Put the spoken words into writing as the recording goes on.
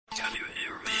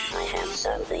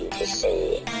something to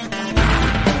say.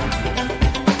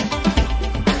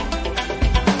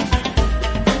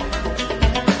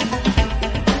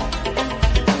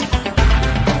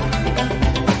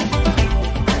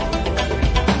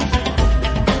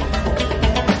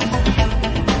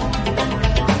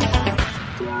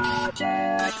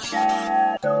 Project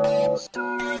Shadow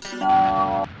starts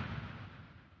now.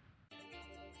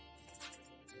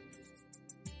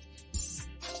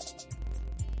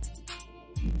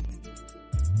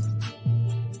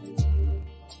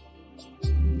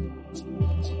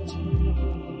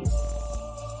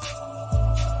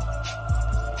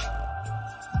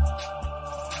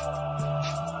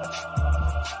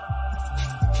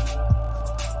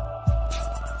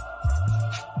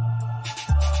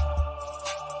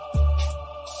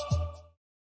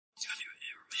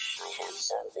 I have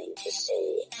something to say.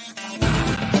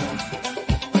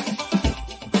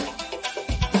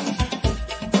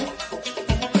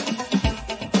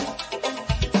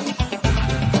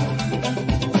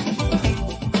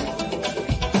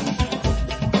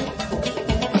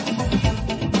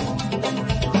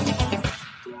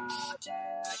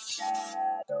 Project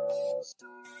Shadow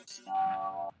starts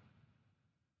now.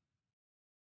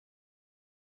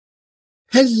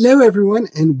 Hello, everyone,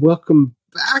 and welcome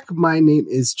back. My name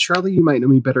is Charlie. You might know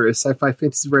me better as sci-fi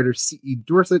fantasy writer C.E.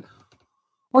 Dorset,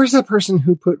 or as that person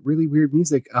who put really weird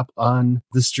music up on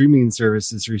the streaming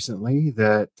services recently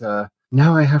that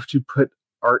now I have to put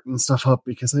art and stuff up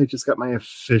because I just got my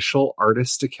official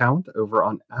artist account over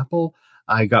on Apple.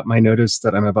 I got my notice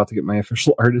that I'm about to get my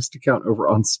official artist account over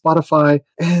on Spotify,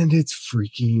 and it's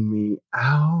freaking me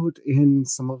out in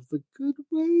some of the good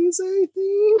ways, I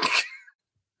think.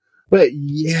 But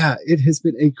yeah, it has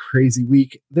been a crazy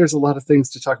week. There's a lot of things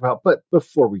to talk about, but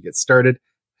before we get started,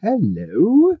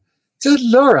 hello to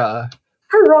Laura.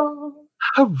 Hurrah!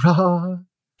 Hurrah!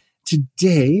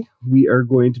 Today, we are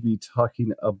going to be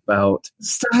talking about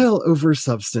style over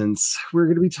substance. We're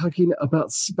going to be talking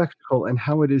about spectacle and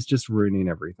how it is just ruining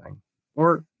everything.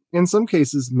 Or, in some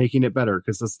cases, making it better,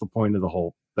 because that's the point of the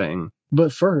whole thing.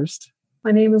 But first...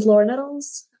 My name is Laura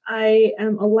Nettles. I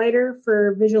am a writer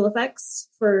for visual effects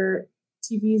for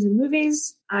TVs and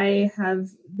movies. I have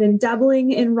been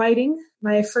dabbling in writing.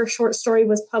 My first short story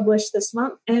was published this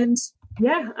month. And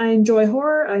yeah, I enjoy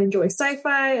horror. I enjoy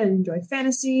sci-fi. I enjoy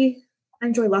fantasy. I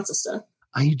enjoy lots of stuff.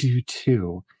 I do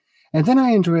too. And then I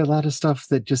enjoy a lot of stuff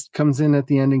that just comes in at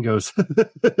the end and goes,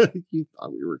 you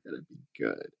thought we were going to be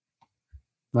good.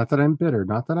 Not that I'm bitter.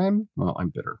 I'm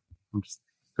bitter. I'm just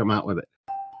come out with it.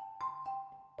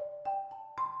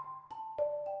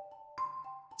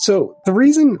 So the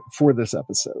reason for this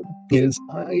episode is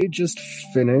I just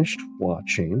finished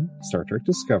watching Star Trek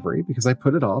Discovery because I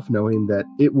put it off knowing that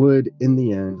it would, in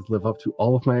the end, live up to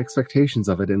all of my expectations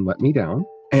of it and let me down.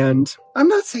 And I'm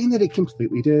not saying that it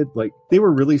completely did. Like, they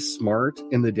were really smart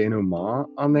in the denouement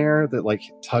on there that, like,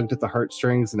 tugged at the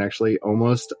heartstrings and actually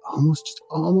almost,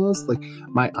 like,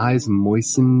 my eyes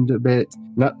moistened a bit.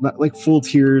 Not like full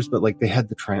tears, but, like, they had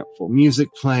the triumphal music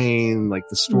playing, like,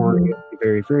 the story at the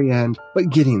very, very end. But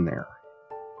getting there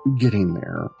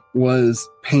was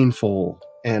painful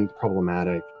and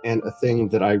problematic and a thing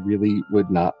that I really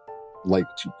would not like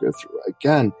to go through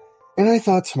again. And I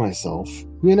thought to myself,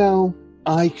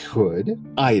 I could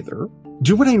either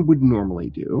do what I would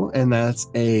normally do, and that's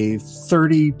a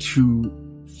 30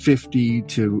 to 50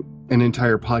 to an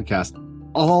entire podcast,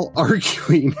 all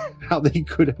arguing how they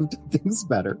could have done things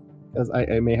better, as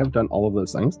I may have done all of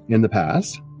those things in the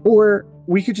past, or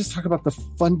we could just talk about the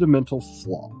fundamental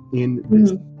flaw in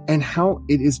this and how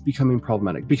it is becoming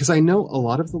problematic. Because I know a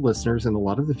lot of the listeners and a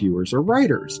lot of the viewers are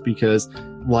writers, because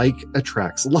like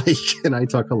attracts like, and I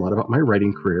talk a lot about my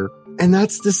writing career, and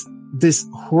that's this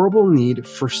horrible need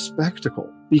for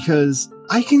spectacle, because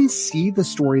I can see the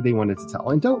story they wanted to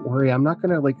tell. And don't worry, I'm not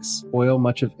going to spoil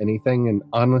much of anything. And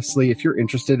honestly, if you're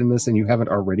interested in this and you haven't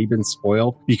already been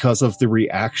spoiled because of the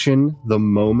reaction the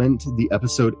moment the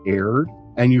episode aired,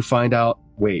 and you find out,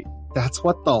 wait, that's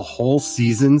what the whole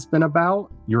season's been about,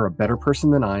 you're a better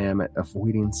person than I am at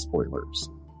avoiding spoilers.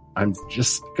 I'm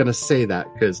just going to say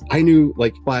that because I knew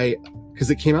because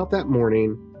it came out that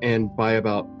morning, and by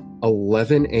about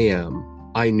 11 a.m.,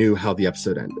 I knew how the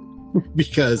episode ended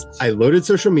because I loaded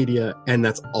social media and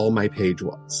that's all my page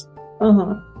was.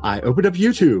 I opened up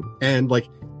YouTube and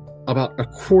about a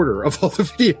quarter of all the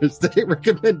videos that it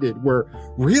recommended were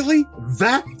really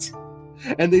that,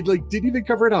 and they didn't even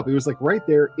cover it up. It was right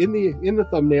there in the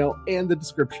thumbnail and the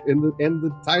description and the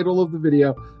title of the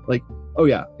video. Oh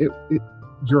yeah,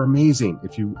 you're amazing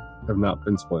if you have not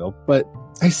been spoiled. But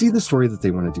I see the story that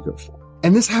they wanted to go for.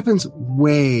 And this happens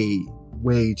way,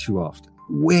 way too often.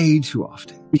 way too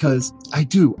often because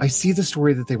I see the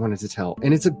story that they wanted to tell,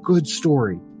 and it's a good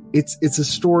story. It's a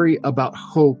story about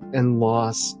hope and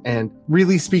loss and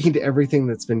really speaking to everything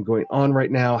that's been going on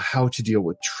right now, how to deal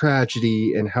with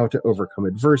tragedy and how to overcome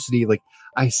adversity. Like,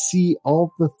 I see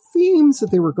all the themes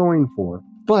that they were going for.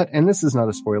 But, and this is not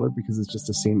a spoiler because it's just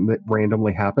a scene that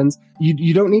randomly happens,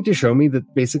 you don't need to show me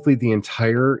that basically the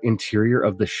entire interior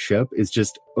of the ship is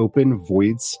just open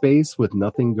void space with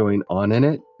nothing going on in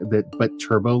it, but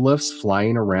turbo lifts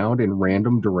flying around in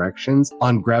random directions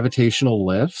on gravitational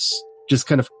lifts, just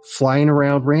kind of flying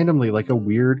around randomly like a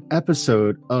weird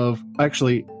episode of,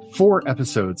 actually, 4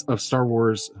 episodes of Star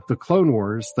Wars, The Clone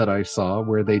Wars that I saw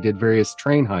where they did various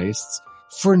train heists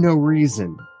for no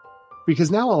reason.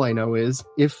 Because now all I know is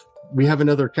if we have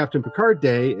another Captain Picard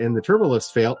day and the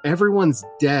turbolifts fail, everyone's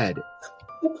dead.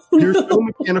 There's no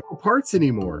mechanical parts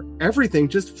anymore. Everything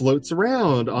just floats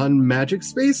around on magic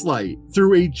space light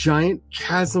through a giant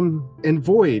chasm and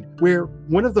void where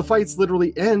one of the fights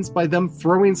literally ends by them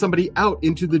throwing somebody out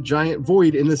into the giant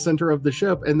void in the center of the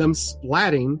ship and them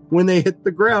splatting when they hit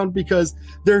the ground because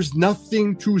there's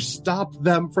nothing to stop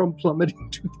them from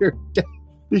plummeting to their death.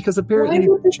 Because apparently... Why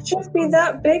would the ship be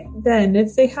that big then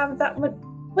if they have that much...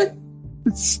 What?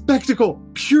 It's spectacle.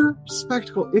 Pure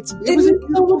spectacle. It was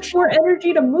so much more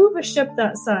energy to move a ship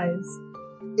that size.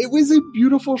 It was a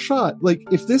beautiful shot. Like,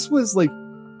 if this was like...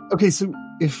 Okay, so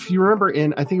if you remember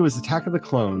in, I think it was Attack of the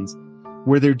Clones,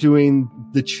 where they're doing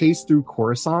the chase through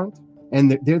Coruscant,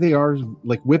 and there they are,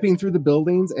 like, whipping through the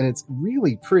buildings, and it's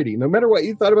really pretty. No matter what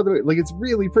you thought about the... Like, it's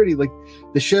really pretty. Like,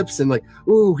 the ships, and like,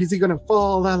 ooh, is he gonna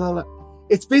fall? La, la, la.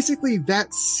 It's basically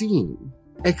that scene,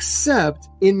 except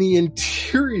in the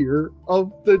interior of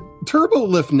the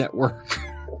turbolift network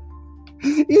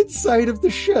inside of the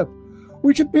ship,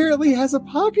 which apparently has a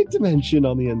pocket dimension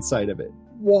on the inside of it.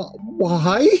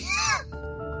 Why?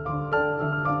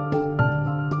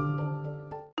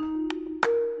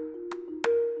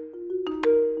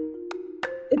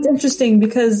 It's interesting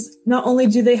because not only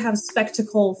do they have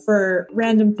spectacle for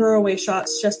random throwaway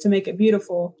shots just to make it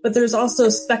beautiful, but there's also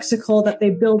spectacle that they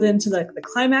build into the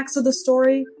climax of the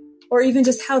story, or even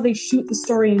just how they shoot the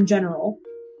story in general.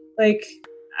 Like,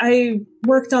 I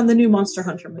worked on the new Monster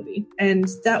Hunter movie, and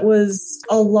that was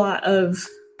a lot of...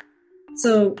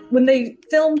 So when they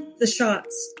filmed the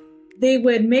shots, they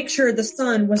would make sure the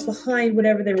sun was behind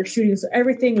whatever they were shooting, so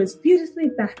everything was beautifully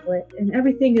backlit, and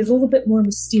everything is a little bit more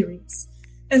mysterious.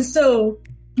 And so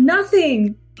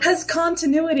nothing has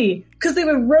continuity because they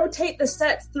would rotate the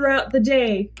sets throughout the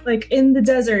day, like in the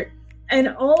desert. And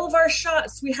all of our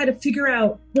shots, we had to figure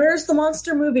out, where's the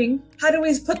monster moving? How do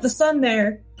we put the sun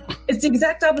there? It's the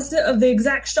exact opposite of the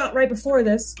exact shot right before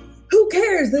this. Who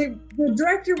cares? The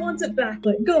director wants it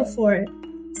backlit. Go for it.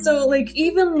 So, like,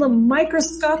 even the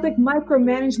microscopic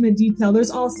micromanagement detail,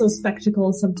 there's also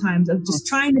spectacle sometimes of just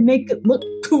trying to make it look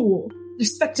cool.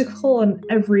 There's spectacle on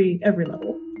every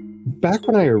level. Back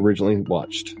when I originally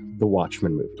watched the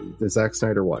Watchmen movie, the Zack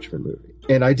Snyder Watchmen movie,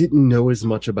 and I didn't know as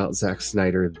much about Zack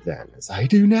Snyder then as I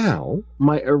do now,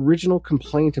 my original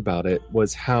complaint about it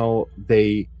was how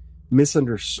they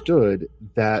misunderstood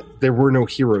that there were no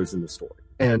heroes in the story.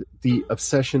 And the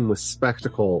obsession with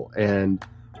spectacle and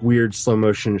weird slow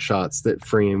motion shots that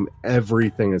frame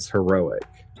everything as heroic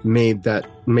made the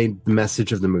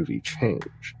message of the movie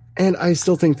change. And I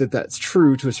still think that that's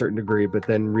true to a certain degree, but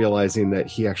then realizing that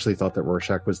he actually thought that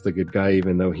Rorschach was the good guy,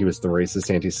 even though he was the racist,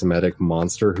 anti-Semitic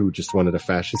monster who just wanted a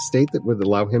fascist state that would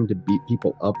allow him to beat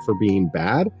people up for being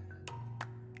bad.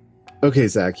 Okay,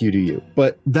 Zach, you do you.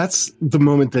 But that's the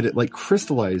moment that it like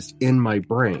crystallized in my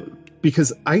brain,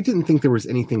 because I didn't think there was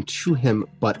anything to him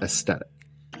but aesthetic.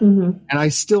 Mm-hmm. And I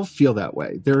still feel that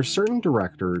way. There are certain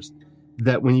directors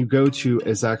that when you go to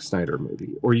a Zack Snyder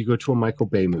movie or you go to a Michael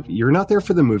Bay movie, you're not there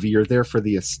for the movie, you're there for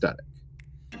the aesthetic.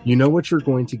 You know what you're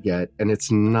going to get, and it's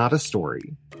not a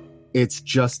story. It's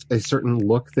just a certain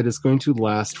look that is going to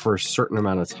last for a certain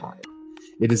amount of time.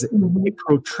 It is a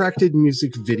protracted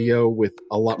music video with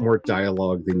a lot more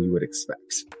dialogue than you would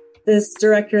expect. This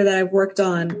director that I've worked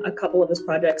on a couple of his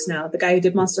projects now, the guy who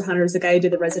did Monster Hunter is the guy who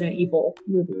did the Resident Evil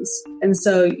movies. And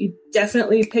so you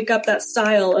definitely pick up that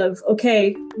style of,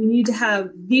 okay, we need to have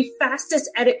the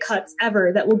fastest edit cuts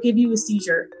ever that will give you a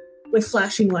seizure with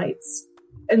flashing lights.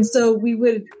 And so we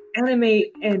would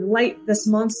animate and light this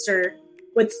monster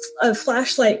with a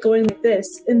flashlight going like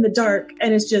this in the dark.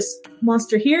 And it's just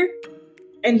monster here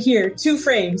and here, 2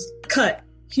 frames, cut,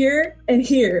 here and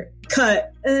here,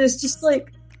 cut. And it's just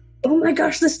like, oh my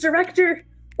gosh, this director,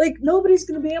 Like, nobody's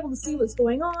going to be able to see what's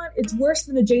going on. It's worse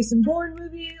than a Jason Bourne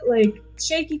movie, like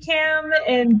shaky cam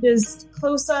and just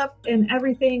close up and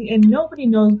everything, and nobody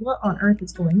knows what on earth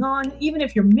is going on. Even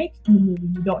if you're making the movie,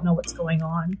 you don't know what's going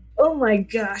on. Oh my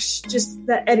gosh, just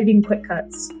the editing quick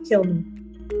cuts kill me.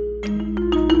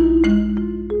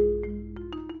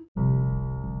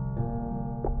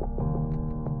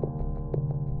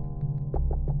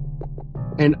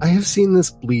 And I have seen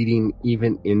this bleeding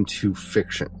even into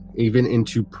fiction, even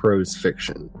into prose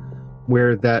fiction,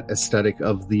 where that aesthetic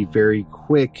of the very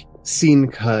quick scene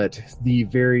cut, the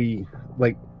very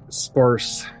like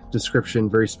sparse description,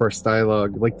 very sparse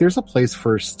dialogue, like there's a place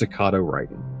for staccato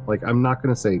writing. Like, I'm not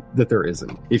going to say that there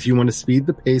isn't. If you want to speed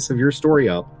the pace of your story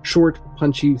up, short,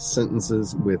 punchy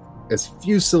sentences with as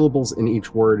few syllables in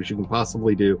each word as you can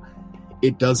possibly do,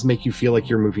 it does make you feel like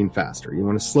you're moving faster. You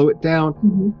want to slow it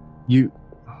down,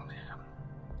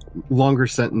 longer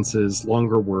sentences,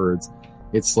 longer words,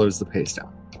 it slows the pace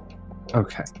down.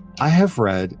 Okay. I have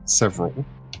read several,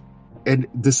 and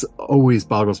this always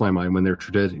boggles my mind when they're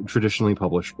traditionally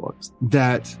published books,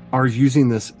 that are using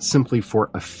this simply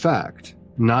for effect,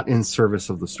 not in service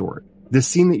of the story. The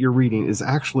scene that you're reading is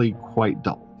actually quite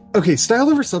dull. Okay, style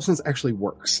over substance actually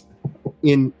works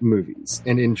in movies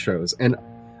and in shows, and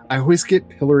I always get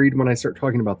pilloried when I start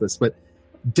talking about this, but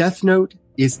Death Note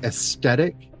is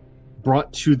aesthetic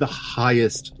brought to the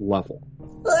highest level.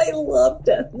 I love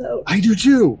Death Note. I do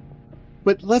too.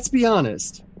 But let's be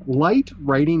honest, Light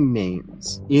writing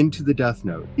names into the Death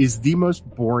Note is the most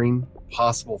boring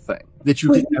possible thing that you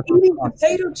could ever eating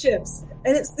potato chips,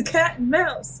 and it's the cat and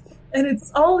mouse, and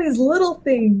it's all these little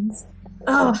things.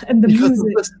 And the because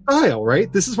music. Of the style,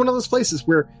 right? This is one of those places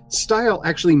where style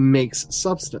actually makes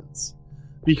substance.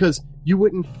 Because you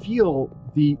wouldn't feel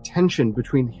the tension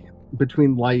between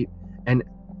Light and,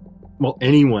 well,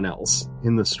 anyone else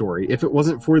in the story if it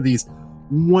wasn't for these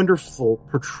wonderful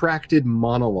protracted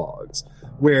monologues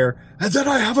where, and then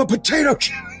I have a potato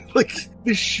chip. Like,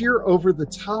 the sheer over the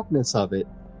topness of it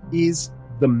is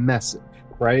the message,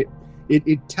 right?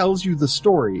 It tells you the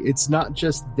story. It's not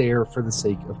just there for the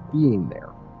sake of being there.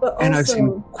 But also, and I've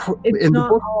seen it's in not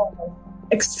the book, all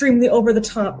extremely over the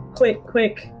top,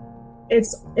 quick.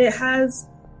 It has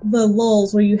the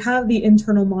lulls where you have the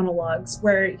internal monologues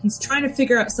where he's trying to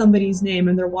figure out somebody's name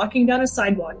and they're walking down a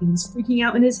sidewalk and he's freaking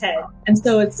out in his head. And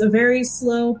so it's a very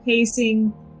slow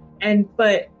pacing,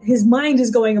 but his mind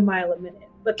is going a mile a minute.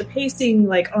 But the pacing,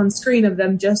 like on screen, of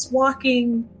them just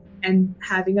walking and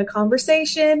having a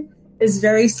conversation is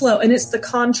very slow. And it's the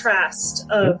contrast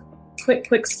of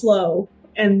quick, slow,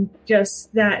 and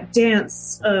just that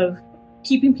dance of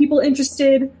keeping people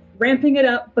interested, ramping it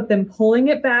up, but then pulling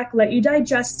it back, let you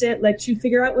digest it, let you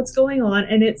figure out what's going on.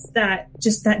 And it's that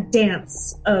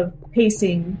dance of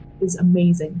pacing is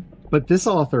amazing. But this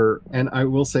author, and I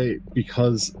will say,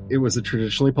 because it was a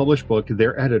traditionally published book,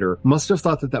 their editor must have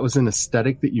thought that was an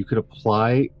aesthetic that you could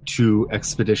apply to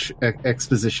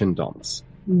exposition dumps.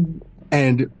 Mm.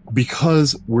 And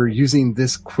because we're using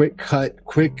this quick cut,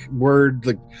 quick word,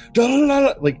 like,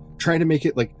 like trying to make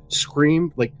it like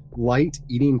scream, like Light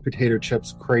eating potato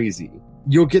chips crazy,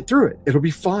 you'll get through it. It'll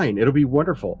be fine. It'll be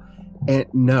wonderful. And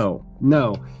no,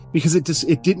 because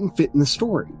it didn't fit in the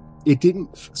story. It didn't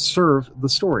serve the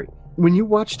story. When you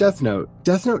watch Death Note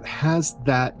has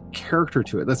that character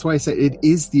to it. That's why I say it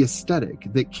is the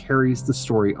aesthetic that carries the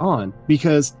story on.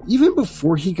 Because even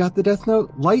before he got the Death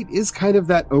Note, Light is kind of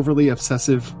that overly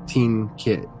obsessive teen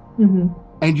kid. Mm-hmm.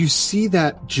 And you see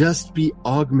that just be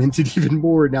augmented even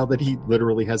more now that he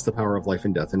literally has the power of life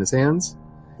and death in his hands.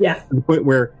 Yeah. To the point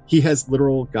where he has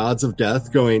literal gods of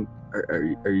death going,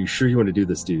 are you sure you want to do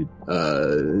this, dude?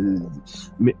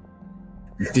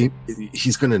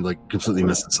 He's gonna like completely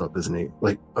mess this up, isn't he?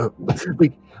 Like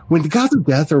when the gods of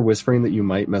death are whispering that you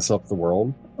might mess up the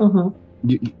world,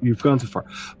 you've gone too far.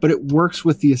 But it works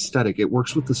with the aesthetic. It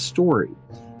works with the story.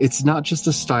 It's not just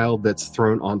a style that's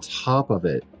thrown on top of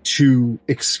it to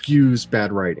excuse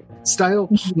bad writing. Style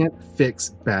can't fix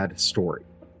bad story.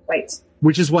 Right.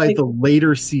 Which is why the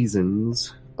later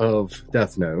seasons of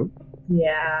Death Note.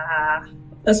 Yeah.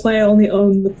 That's why I only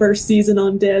own the first season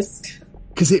on disc.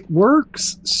 Because it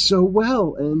works so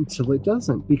well until it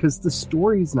doesn't, because the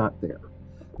story's not there.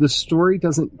 The story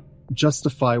doesn't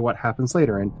justify what happens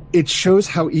later. And it shows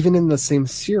how even in the same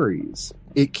series,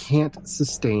 it can't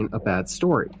sustain a bad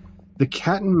story. The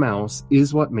cat and mouse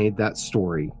is what made that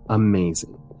story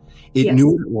amazing. It knew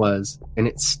what it was, and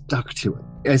it stuck to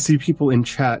it. I see people in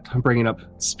chat bringing up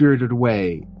Spirited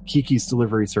Away, Kiki's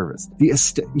Delivery Service.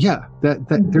 There's a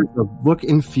look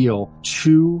and feel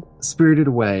to Spirited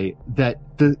Away that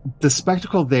the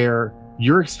spectacle there,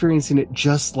 you're experiencing it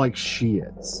just like she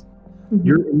is. Mhm.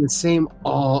 You're in the same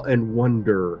awe and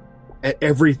wonder at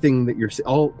everything that you're seeing,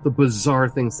 all the bizarre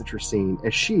things that you're seeing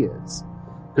as she is,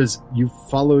 because you've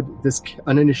followed this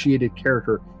uninitiated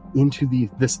character into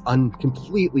this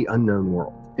completely unknown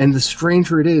world. And the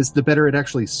stranger it is, the better it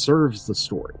actually serves the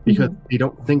story, because they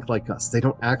don't think like us, they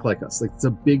don't act like us. Like, it's a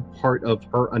big part of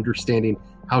her understanding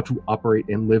how to operate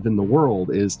and live in the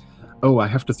world is, oh, I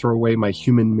have to throw away my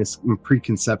human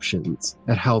preconceptions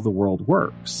at how the world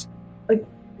works. Like,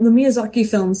 the Miyazaki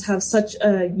films have such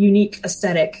a unique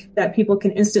aesthetic that people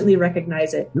can instantly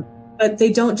recognize it. Yep. But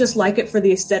they don't just like it for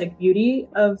the aesthetic beauty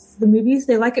of the movies,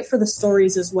 they like it for the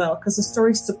stories as well, because the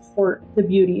stories support the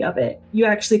beauty of it. You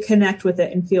actually connect with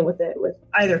it and feel with it, with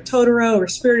either Totoro or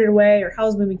Spirited Away or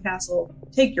Howl's Moving Castle.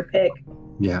 Take your pick.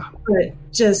 Yeah. But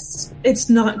it's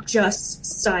not just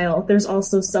style. There's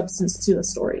also substance to the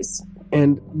stories.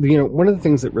 And, one of the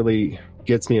things that really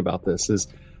gets me about this is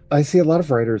I see a lot of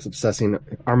writers obsessing,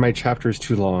 are my chapters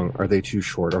too long? Are they too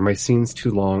short? Are my scenes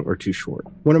too long or too short?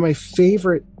 One of my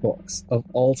favorite books of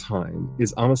all time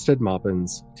is Amistad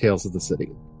Maupin's Tales of the City.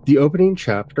 The opening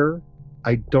chapter,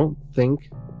 I don't think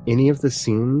any of the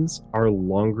scenes are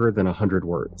longer than 100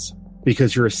 words,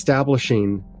 because you're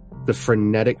establishing the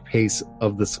frenetic pace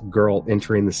of this girl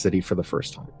entering the city for the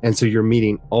first time. And so you're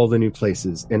meeting all the new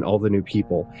places and all the new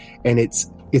people. And it's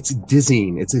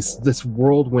dizzying. It's this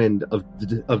whirlwind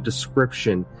of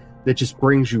description that just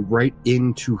brings you right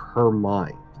into her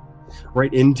mind,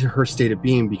 right into her state of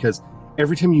being, because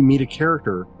every time you meet a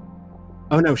character,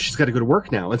 oh no, she's got to go to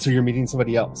work now. And so you're meeting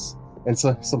somebody else. And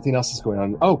so something else is going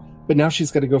on. Oh, but now she's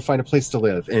got to go find a place to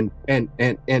live. And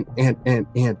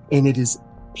it is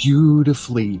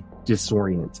beautifully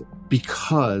disoriented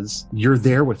because you're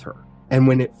there with her. And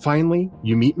when it finally,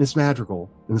 you meet Miss Madrigal,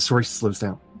 and the story slows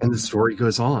down and the story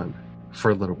goes on for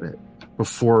a little bit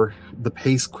before the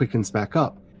pace quickens back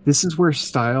up. This is where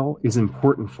style is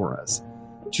important for us,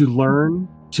 to learn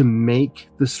to make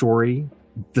the story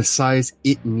the size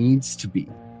it needs to be,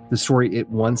 the story it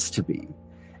wants to be,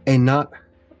 and not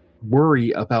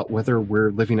worry about whether we're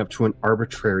living up to an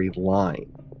arbitrary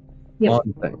line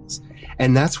on things.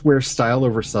 And that's where style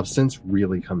over substance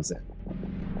really comes in.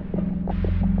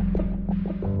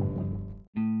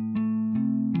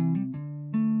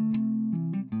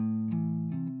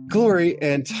 Glory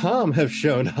and Tom have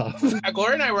shown up.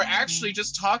 Glory and I were actually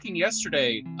just talking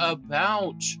yesterday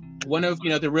about one of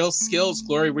the real skills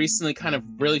Glory recently kind of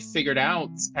really figured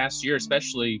out this past year,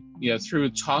 especially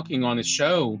through talking on the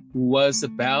show, was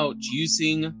about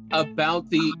using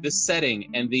the setting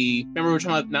and remember we were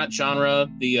talking about not genre,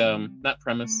 not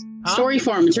premise, story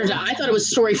form. It turns out I thought it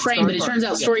was story frame, but it turns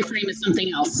out story frame is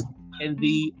something else. And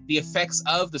the effects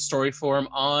of the story form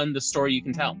on the story you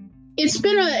can tell. It's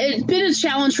been a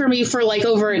challenge for me for like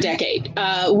over a decade,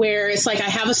 where it's like I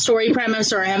have a story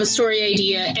premise or I have a story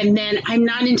idea, and then I'm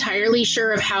not entirely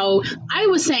sure of how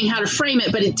to frame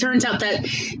it, but it turns out that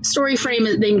story frame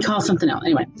they can call something else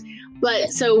anyway.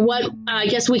 But so what I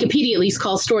guess Wikipedia at least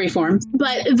calls story form,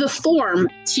 but the form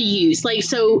to use, like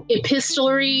so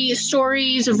epistolary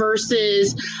stories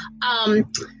versus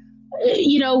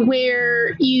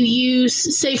where you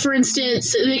use, say for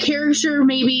instance, the character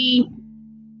maybe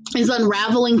is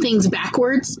unraveling things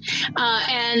backwards,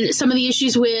 and some of the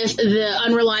issues with the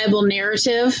unreliable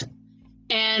narrative.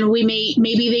 And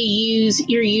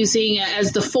you're using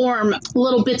as the form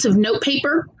little bits of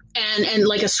notepaper and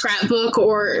like a scrapbook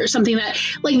or something that,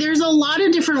 like, there's a lot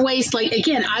of different ways. Like,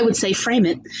 again, I would say frame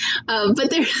it, but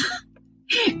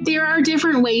there are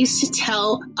different ways to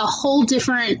tell a whole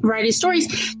different variety of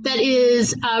stories that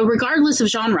is regardless of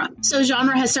genre. So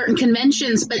genre has certain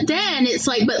conventions, but then it's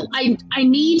like, but I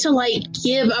need to like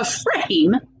give a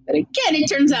frame. But again, it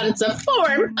turns out it's a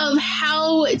form of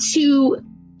how to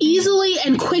easily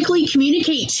and quickly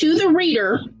communicate to the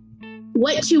reader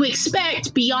what to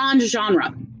expect beyond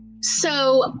genre.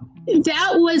 So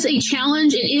that was a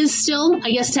challenge. It is still, I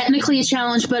guess, technically a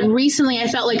challenge, but recently I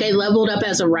felt like I leveled up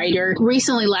as a writer.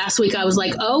 Recently, last week, I was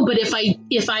like, oh, but if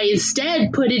I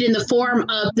instead put it in the form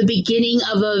of the beginning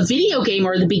of a video game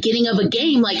or the beginning of a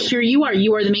game, like here you are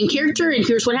the main character and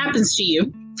here's what happens to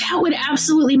you, that would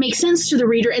absolutely make sense to the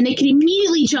reader, and they could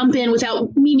immediately jump in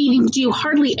without me needing to do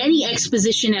hardly any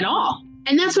exposition at all.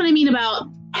 And that's what I mean about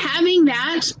having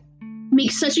that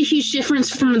makes such a huge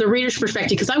difference from the reader's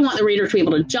perspective, because I want the reader to be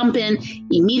able to jump in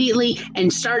immediately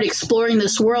and start exploring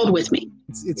this world with me.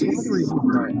 It's one of the reasons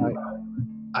why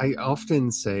I often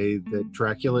say that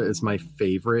Dracula is my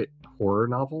favorite horror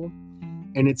novel,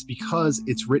 and it's because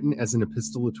it's written as an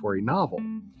epistolatory novel.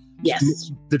 Yes.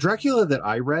 The Dracula that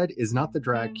I read is not the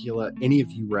Dracula any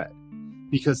of you read,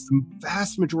 because the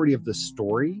vast majority of the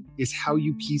story is how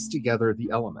you piece together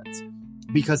the elements.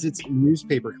 because it's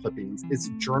newspaper clippings, it's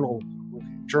journal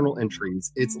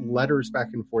entries, it's letters back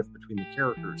and forth between the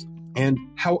characters, and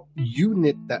how you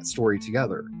knit that story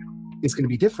together is going to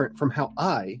be different from how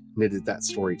I knitted that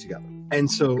story together. And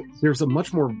so there's a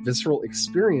much more visceral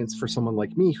experience for someone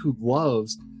like me who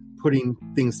loves putting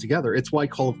things together. It's why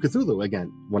Call of Cthulhu,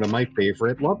 again, one of my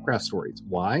favorite Lovecraft stories.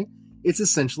 Why? It's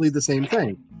essentially the same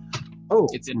thing. Oh,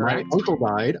 my uncle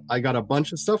died. I got a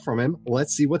bunch of stuff from him.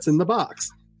 Let's see what's in the box.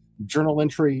 Journal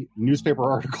entry, newspaper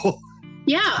article.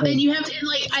 Yeah, and you have to,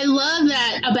 like, I love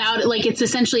that about it. Like, it's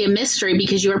essentially a mystery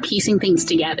because you are piecing things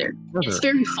together. It's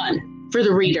very fun for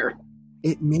the reader.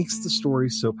 It makes the story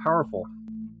so powerful.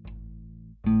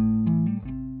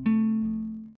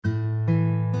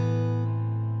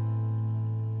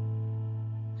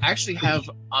 I actually have,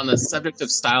 on the subject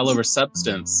of style over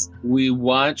substance, we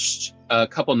watched a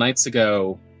couple nights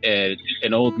ago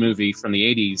an old movie from the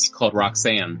 80s called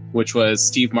Roxanne, which was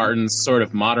Steve Martin's sort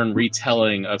of modern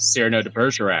retelling of Cyrano de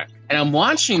Bergerac. And I'm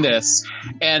watching this,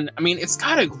 and I mean, it's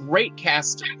got a great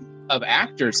cast of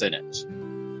actors in it.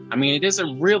 I mean, it is a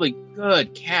really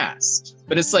good cast.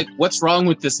 But it's like, what's wrong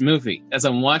with this movie? As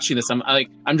I'm watching this,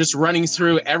 I'm just running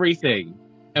through everything.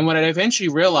 And what I eventually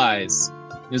realize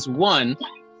is, one,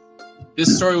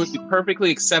 this story would be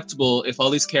perfectly acceptable if all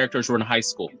these characters were in high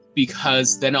school,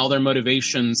 because then all their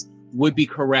motivations would be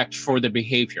correct for their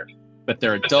behavior. But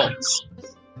they're adults.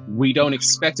 We don't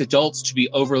expect adults to be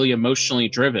overly emotionally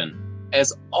driven,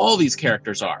 as all these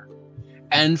characters are.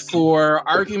 And for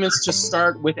arguments to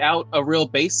start without a real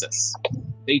basis.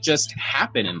 They just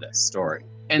happen in this story.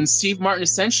 And Steve Martin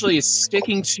essentially is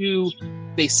sticking to,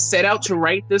 they set out to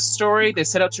write this story, they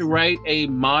set out to write a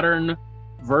modern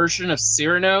version of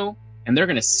Cyrano, and they're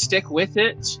going to stick with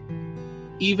it,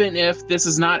 even if this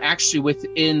is not actually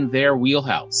within their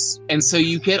wheelhouse. And so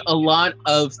you get a lot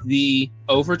of the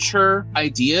overture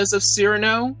ideas of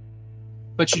Cyrano,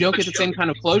 but you don't get the same kind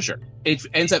of closure. It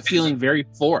ends up feeling very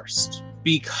forced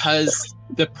because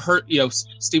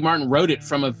Steve Martin wrote it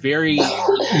from a very,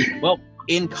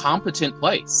 incompetent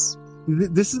place.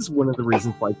 This is one of the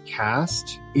reasons why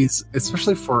cast is,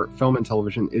 especially for film and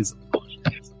television, is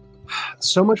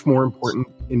so much more important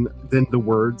than the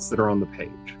words that are on the page.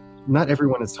 Not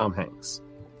everyone is Tom Hanks.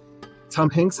 Tom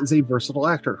Hanks is a versatile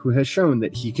actor who has shown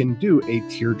that he can do a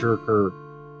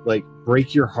tearjerker, like,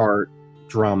 break your heart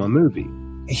drama movie.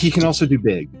 He can also do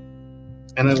Big.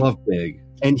 And I love Big.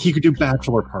 And he could do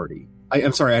Bachelor Party.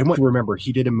 I'm sorry, I want to remember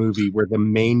he did a movie where the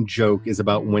main joke is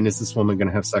about when is this woman going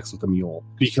to have sex with a mule?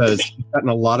 Because he's gotten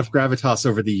a lot of gravitas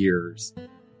over the years.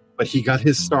 But he got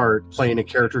his start playing a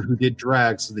character who did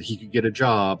drag so that he could get a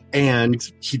job. And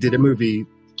he did a movie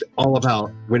all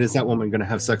about when is that woman going to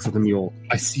have sex with a mule?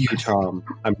 I see you, Tom.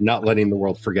 I'm not letting the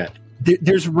world forget.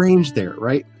 There's range there,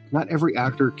 right? Not every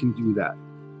actor can do that.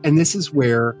 And this is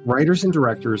where writers and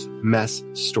directors mess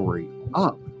story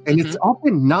up. And it's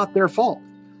often not their fault.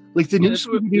 Like the new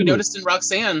you noticed in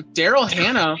Roxanne, Daryl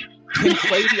Hannah can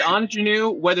play the ingenue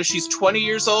whether she's 20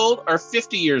 years old or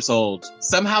 50 years old.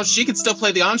 Somehow she can still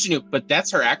play the ingenue, but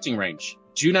that's her acting range.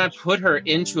 Do not put her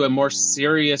into a more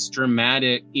serious,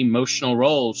 dramatic, emotional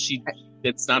role.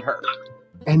 It's not her.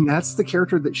 And that's the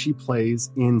character that she plays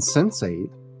in Sense8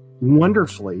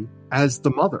 wonderfully as the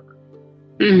mother.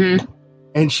 Mm-hmm.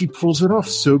 And she pulls it off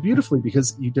so beautifully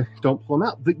because you don't pull them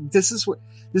out. This is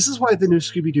why the new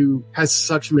Scooby-Doo has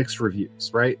such mixed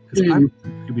reviews, right? Because I'm a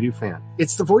Scooby-Doo fan.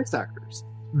 It's the voice actors.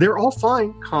 They're all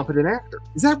fine, competent actors.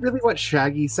 Is that really what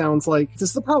Shaggy sounds like? This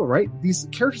is the problem, right? These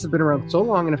characters have been around so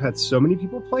long and have had so many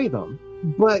people play them.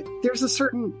 But there's a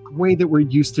certain way that we're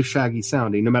used to Shaggy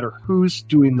sounding, no matter who's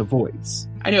doing the voice.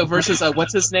 I know, versus,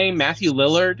 what's his name? Matthew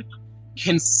Lillard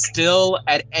can still,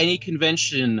 at any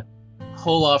convention,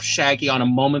 pull off Shaggy on a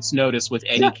moment's notice with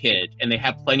any kid, and they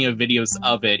have plenty of videos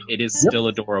of it. It is still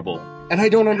adorable. And I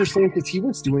don't understand, because he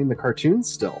was doing the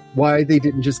cartoons still, why they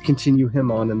didn't just continue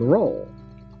him on in the role.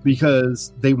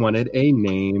 Because they wanted a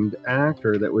named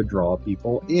actor that would draw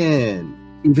people in,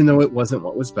 even though it wasn't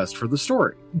what was best for the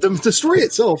story. The story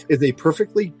itself is a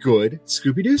perfectly good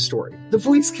Scooby-Doo story. The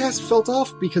voice cast felt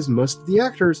off because most of the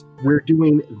actors were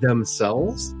doing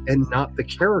themselves and not the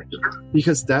character,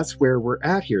 because that's where we're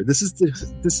at here. This is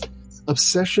this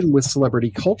obsession with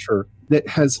celebrity culture that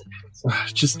has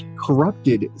just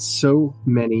corrupted so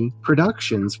many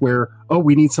productions where,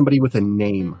 we need somebody with a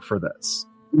name for this.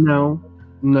 No,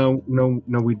 we don't.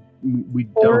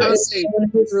 Or is someone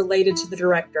who's related to the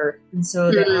director, and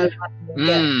so they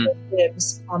get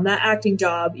dibs on that acting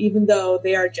job, even though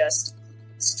they are just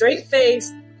straight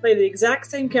faced, play the exact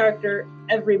same character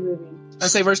every movie. I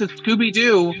say versus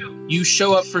Scooby-Doo, you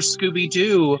show up for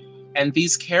Scooby-Doo, and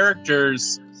these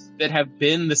characters, that have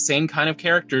been the same kind of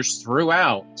characters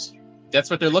throughout. That's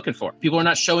what they're looking for. People are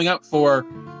not showing up for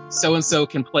so-and-so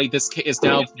can play this, is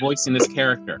now voicing this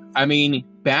character. I mean,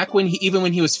 back when even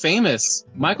when he was famous,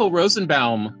 Michael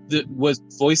Rosenbaum was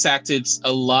voice acted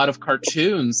a lot of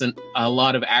cartoons and a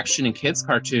lot of action and kids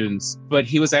cartoons, but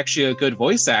he was actually a good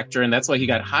voice actor, and that's why he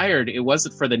got hired. It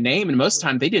wasn't for the name, and most of the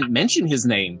time they didn't mention his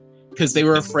name because they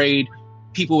were afraid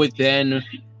people would then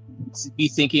be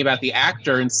thinking about the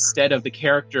actor instead of the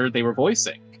character they were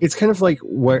voicing. It's kind of like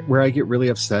where I get really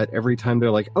upset every time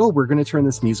they're like, oh, we're going to turn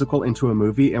this musical into a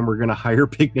movie and we're going to hire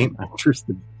big name actors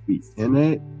to be in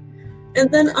it.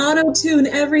 And then auto-tune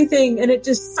everything and it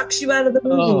just sucks you out of the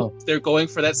movie. Oh, they're going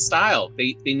for that style.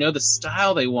 They know the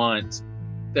style they want.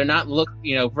 They're not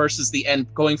versus the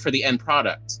end, going for the end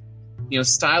product.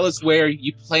 Style is where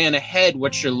you plan ahead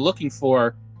what you're looking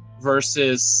for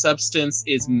versus substance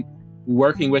is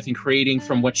working with and creating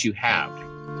from what you have.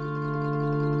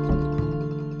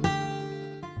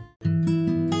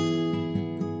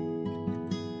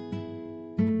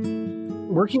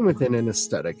 Working within an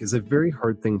aesthetic is a very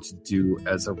hard thing to do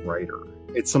as a writer.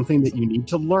 It's something that you need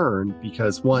to learn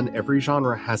because, one, every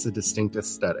genre has a distinct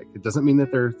aesthetic. It doesn't mean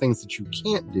that there are things that you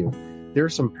can't do. There are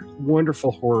some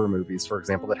wonderful horror movies, for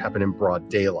example, that happen in broad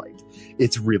daylight.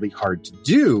 It's really hard to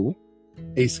do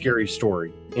a scary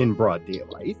story in broad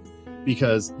daylight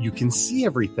because you can see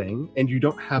everything and you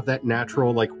don't have that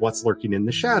natural, like, what's lurking in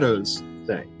the shadows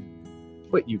thing.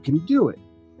 But you can do it.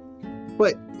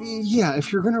 But yeah,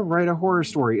 if you're going to write a horror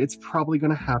story, it's probably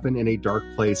going to happen in a dark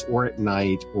place or at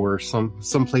night or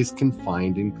someplace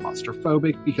confined and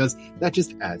claustrophobic because that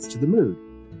just adds to the mood.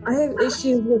 I have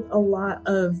issues with a lot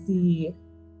of the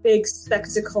big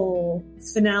spectacle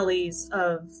finales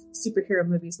of superhero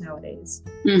movies nowadays.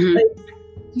 Mm-hmm. Like,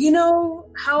 you know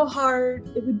how hard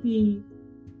it would be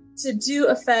to do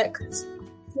effects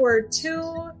for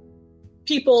two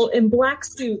people in black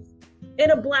suits in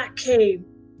a black cave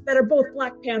that are both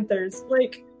Black Panthers,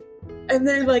 and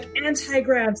then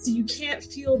anti-grav, so you can't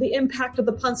feel the impact of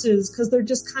the punches because they're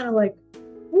just kind of like,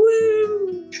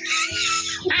 woo.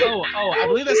 I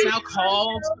believe that's now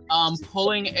called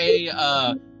pulling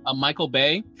a Michael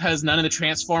Bay because none of the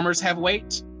Transformers have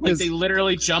weight. They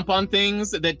literally jump on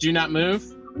things that do not move.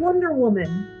 Wonder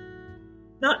Woman,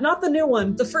 not the new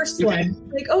one, the first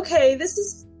one. Okay,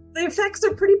 the effects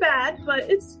are pretty bad,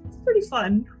 but it's pretty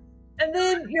fun. And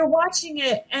then you're watching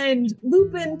it, and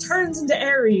Lupin turns into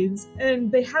Ares,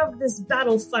 and they have this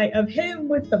battle fight of him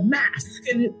with the mask,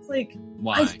 and it's like,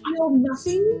 why? I feel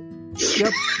nothing.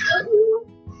 Yep.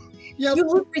 You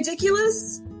look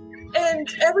ridiculous, and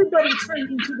everybody turns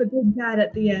into the big bad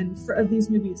at the end of these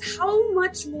movies. How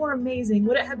much more amazing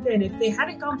would it have been if they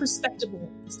hadn't gone for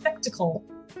spectacle,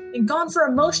 and gone for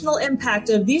emotional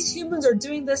impact of these humans are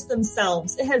doing this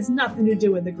themselves? It has nothing to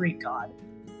do with the Greek god.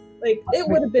 It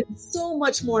would have been so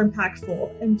much more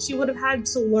impactful, and she would have had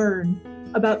to learn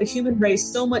about the human race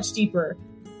so much deeper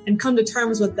and come to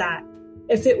terms with that.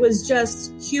 If it was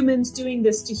just humans doing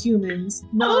this to humans,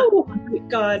 not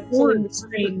God pulling the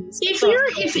strings. If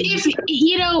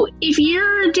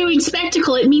you're doing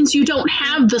spectacle, it means you don't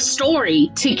have the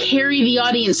story to carry the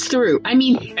audience through. I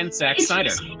mean, and Zack Snyder.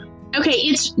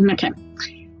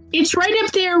 It's right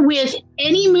up there with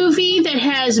any movie that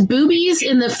has boobies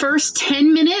in the first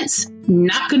 10 minutes.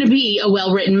 Not going to be a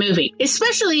well-written movie.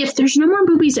 Especially if there's no more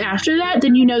boobies after that,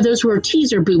 then you know those were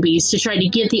teaser boobies to try to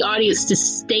get the audience to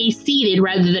stay seated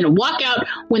rather than walk out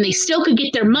when they still could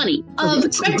get their money.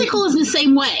 Spectacle is the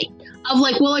same way.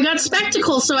 I got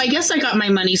spectacle, so I guess I got my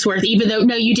money's worth, even though,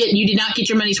 no, you didn't. You did not get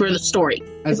your money's worth of story.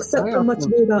 Except for Much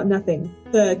Ado About Nothing,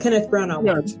 the Kenneth Branagh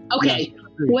one. Okay.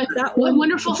 What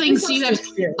wonderful things do you have?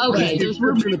 Okay, those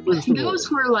were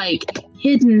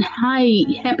hidden high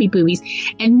happy boobies,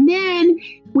 and then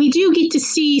we do get to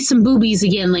see some boobies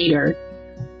again later.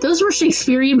 Those were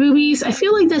Shakespearean boobies. I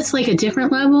feel like that's a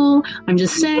different level. I'm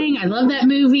just saying, I love that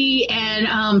movie, and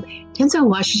Denzel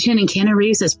Washington and Keanu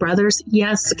Reeves as brothers.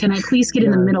 Yes, can I please get in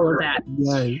the middle of that?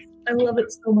 Yes. I love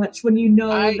it so much when you know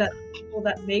that people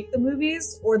that make the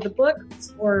movies or the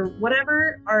books or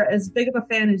whatever are as big of a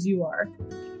fan as you are.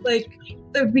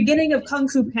 The beginning of Kung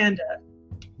Fu Panda.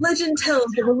 Legend tells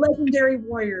of a legendary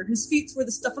warrior whose feats were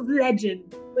the stuff of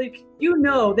legend.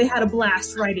 They had a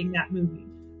blast writing that movie.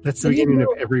 That's the beginning of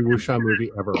every wuxia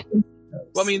movie ever.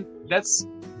 Well, I mean, that's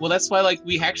why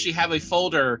we actually have a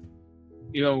folder,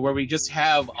 where we just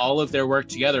have all of their work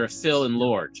together, Phil and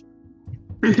Lord.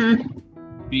 Mm-hmm.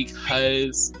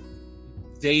 Because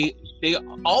they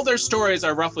all their stories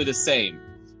are roughly the same,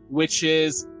 which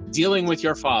is dealing with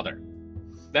your father.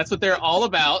 That's what they're all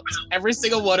about. Every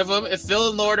single one of them. If Phil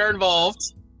and Lord are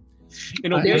involved,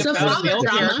 It'll be There's a about father male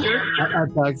drama. character.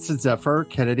 At Back to Zephyr,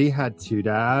 Kennedy had two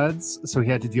dads, so he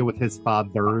had to deal with his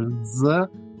fathers.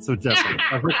 So different.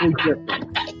 Perfectly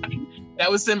different.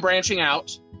 That was them branching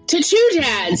out. To two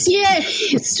dads. Yeah,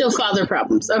 it's still father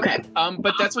problems. Okay.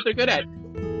 But that's what they're good at.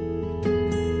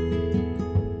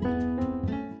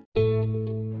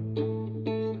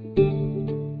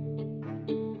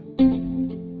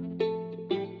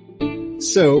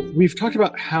 So we've talked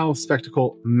about how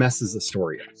spectacle messes a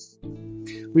story up.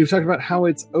 We've talked about how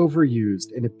it's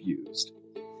overused and abused.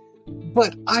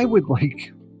 But I would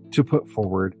like to put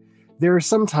forward, there are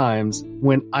some times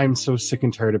when I'm so sick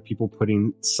and tired of people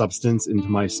putting substance into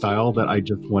my style that I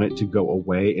just want it to go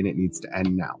away and it needs to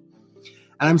end now.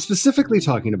 And I'm specifically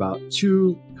talking about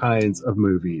two kinds of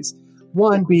movies.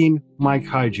 One being my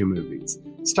kaiju movies.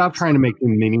 Stop trying to make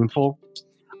them meaningful.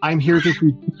 I'm here to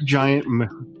see giant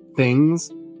things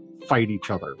fight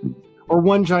each other. Or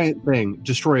one giant thing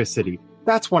destroy a city.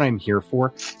 That's what I'm here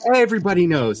for. Everybody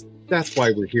knows that's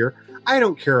why we're here. I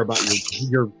don't care about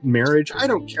your marriage. I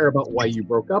don't care about why you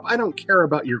broke up. I don't care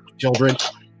about your children.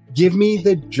 Give me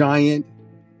the giant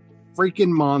freaking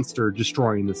monster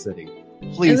destroying the city.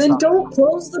 Please. And then stop. don't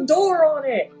close the door on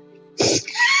it.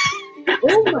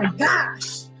 Oh my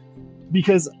gosh.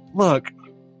 Because look,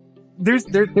 there's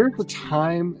a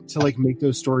time to like make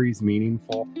those stories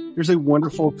meaningful. There's a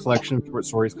wonderful collection of short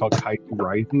stories called Kaiju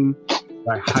Rising that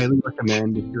I highly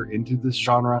recommend if you're into this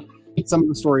genre. Some of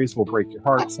the stories will break your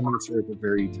heart. Some of the stories are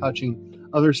very touching.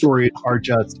 Other stories are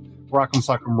just rock'em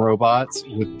sock'em robots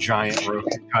with giant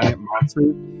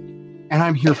monsters. And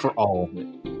I'm here for all of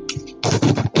it.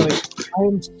 But I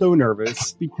am so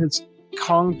nervous because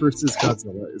Kong vs.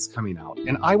 Godzilla is coming out.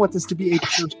 And I want this to be a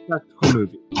pure spectacle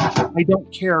movie. I don't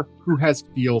care who has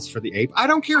feels for the ape. I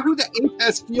don't care who the ape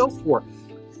has feels for.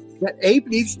 That ape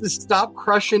needs to stop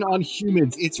crushing on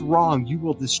humans. It's wrong. You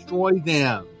will destroy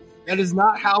them. That is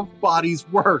not how bodies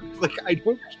work. Like, I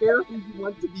don't care who you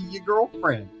want to be your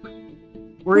girlfriend.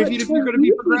 Or if you're going to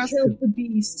be progressive. Killed the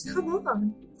beast. Come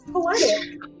on. It's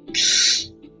poetic.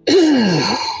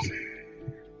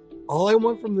 All I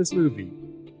want from this movie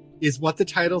is what the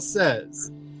title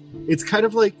says. It's kind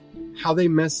of like how they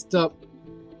messed up,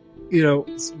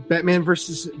 Batman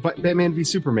v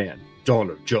Superman,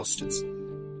 Dawn of Justice.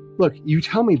 Look, you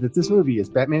tell me that this movie is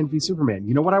Batman v Superman.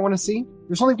 You know what I want to see?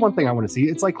 There's only one thing I want to see.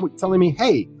 It's like telling me,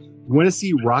 hey, you want to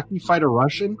see Rocky fight a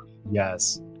Russian?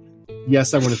 Yes.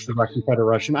 Yes, I want to see Rocky fight a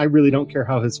Russian. I really don't care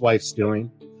how his wife's doing.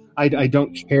 I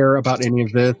don't care about any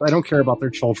of this. I don't care about their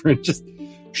children. Just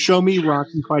show me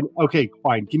Rocky fight. Okay,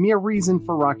 fine. Give me a reason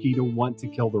for Rocky to want to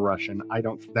kill the Russian.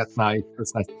 That's nice.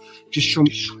 That's nice. Just show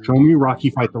me Rocky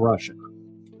fight the Russian.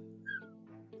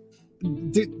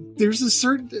 There's a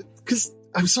certain... Because...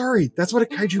 I'm sorry, that's what a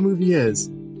kaiju movie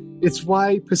is. It's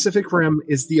why Pacific Rim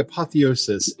is the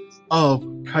apotheosis of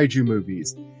kaiju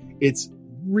movies. It's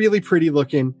really pretty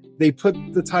looking. They put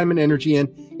the time and energy in.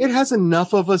 It has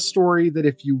enough of a story that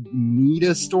if you need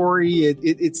a story,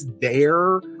 it's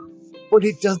there, but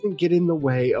it doesn't get in the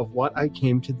way of what I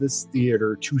came to this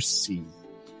theater to see.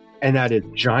 And that is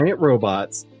giant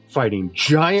robots fighting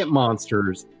giant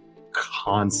monsters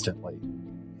constantly.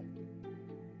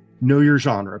 Know your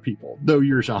genre, people. Know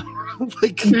your genre.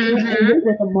 Like, With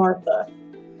a Martha.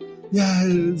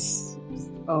 yes.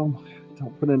 Oh,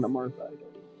 don't put in a Martha.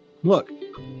 Look,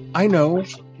 I know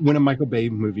when a Michael Bay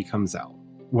movie comes out,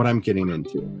 what I'm getting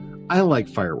into. I like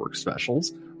fireworks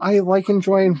specials. I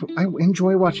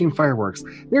enjoy watching fireworks.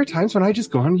 There are times when I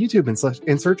just go on YouTube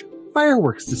and search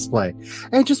fireworks display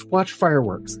and just watch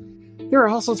fireworks. There are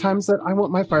also times that I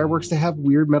want my fireworks to have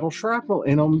weird metal shrapnel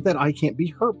in them that I can't be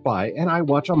hurt by, and I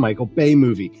watch a Michael Bay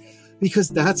movie because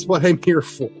that's what I'm here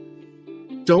for.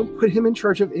 Don't put him in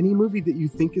charge of any movie that you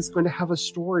think is going to have a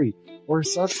story or a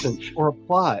substance or a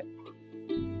plot.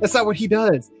 That's not what he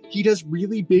does. He does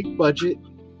really big budget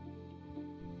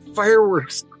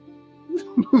fireworks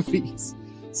movies.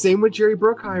 Same with Jerry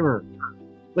Bruckheimer.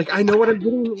 Like, I know what I'm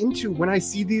getting into when I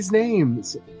see these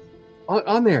names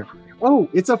on there. Oh,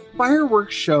 it's a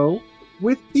fireworks show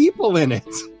with people in it.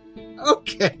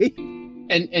 Okay.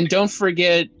 And don't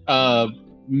forget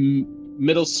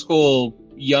middle school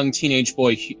young teenage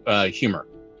boy humor.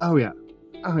 Oh yeah.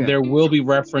 There will be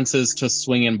references to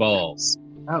swinging balls.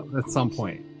 Oh, at some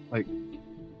point. Like,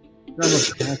 there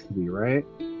almost has to be, right?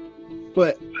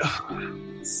 But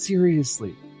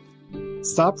seriously,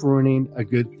 stop ruining a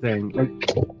good thing. Like,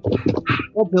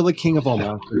 Godzilla King of All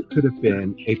Monsters could have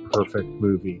been a perfect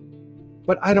movie.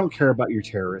 But I don't care about your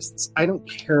terrorists. I don't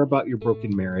care about your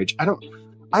broken marriage.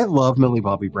 I love Millie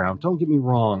Bobby Brown. Don't get me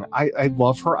wrong. I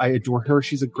love her. I adore her.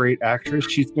 She's a great actress.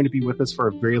 She's going to be with us for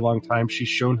a very long time. She's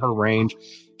shown her range.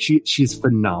 She's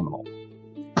phenomenal.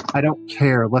 I don't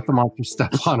care. Let the monster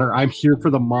step on her. I'm here for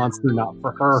the monster, not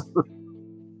for her.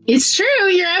 It's true.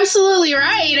 You're absolutely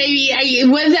right. I mean, I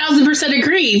 1000%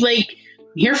 agree. Like, I'm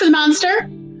here for the monster.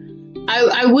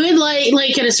 I would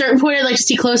like at a certain point, I'd like to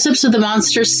see close-ups of the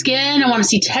monster's skin. I want to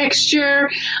see texture.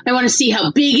 I want to see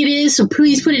how big it is. So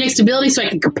please put it next to buildings so I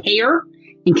can compare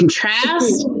and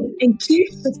contrast. And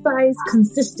keep the size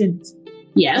consistent.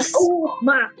 Yes. Oh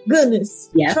my goodness.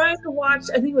 Yes. Trying to watch,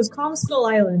 I think it was Kong Skull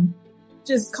Island.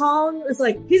 Just Kong is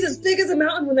like, he's as big as a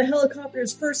mountain when the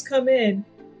helicopters first come in.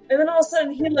 And then all of a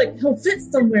sudden he'll fit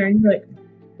somewhere. And you're like,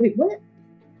 wait, what?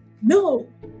 No,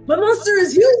 my monster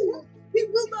is huge. He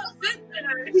will not fit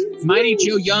there. Mighty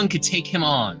Joe Young could take him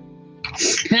on.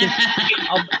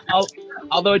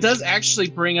 Although it does actually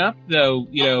bring up, though,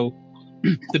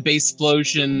 the base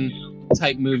explosion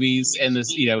type movies and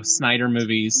this, Snyder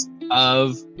movies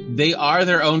they are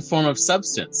their own form of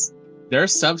substance. Their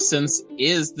substance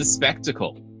is the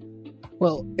spectacle.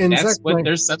 Well, and that's what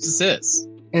their substance is.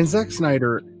 And Zack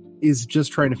Snyder is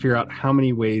just trying to figure out how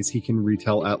many ways he can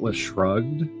retell Atlas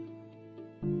Shrugged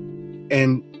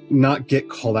and not get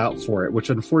called out for it, which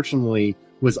unfortunately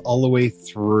was all the way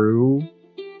through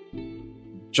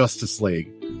Justice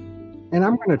League. And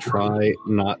I'm going to try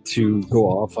not to go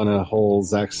off on a whole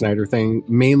Zack Snyder thing,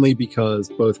 mainly because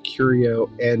both Curio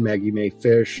and Maggie Mae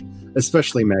Fish,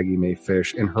 especially Maggie Mae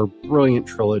Fish, and her brilliant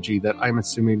trilogy that I'm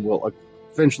assuming will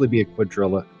eventually be a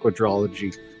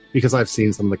quadrilogy, because I've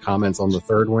seen some of the comments on the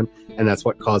third one, and that's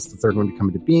what caused the third one to come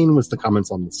into being, was the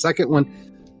comments on the second one.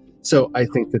 So I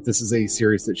think that this is a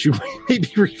series that you may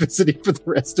be revisiting for the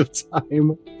rest of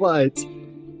time, but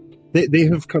they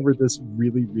have covered this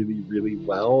really, really, really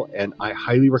well, and I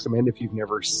highly recommend, if you've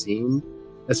never seen,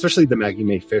 especially the Maggie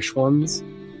Mae Fish ones,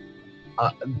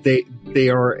 they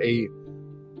are a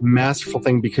masterful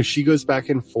thing, because she goes back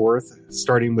and forth,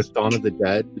 starting with Dawn of the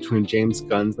Dead, between James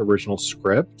Gunn's original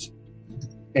script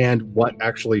and what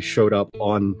actually showed up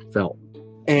on film.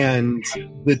 And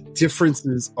the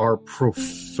differences are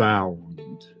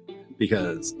profound,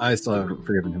 because I still haven't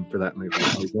forgiven him for that movie.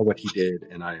 I know what he did,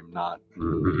 and I am not.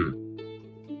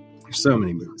 There's so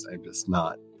many movies I'm just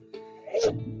not.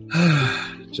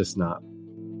 Just not.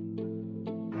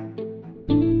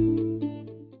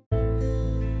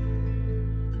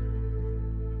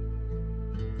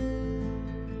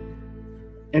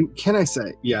 And can I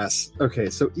say, yes. Okay,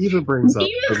 so Eva brings up...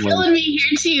 Eva's killing me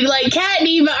here, too. Like, Kat and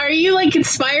Eva, are you,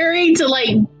 conspiring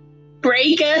to,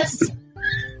 break us?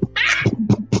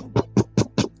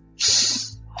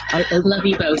 I love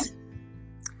you both.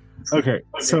 Okay,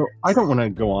 so I don't want to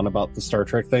go on about the Star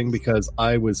Trek thing, because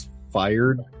I was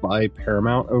fired by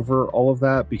Paramount over all of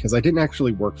that, because I didn't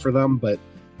actually work for them, but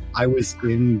I was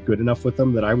in good enough with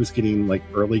them that I was getting,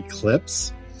 early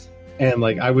clips. And,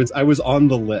 I was on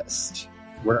the list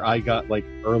where I got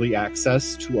early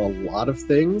access to a lot of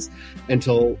things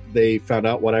until they found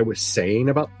out what I was saying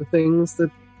about the things that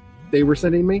they were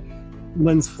sending me.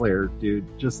 Lens flare, dude,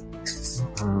 just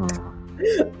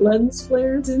lens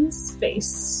flares in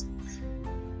space.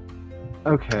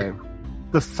 Okay,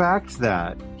 the fact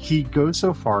that he goes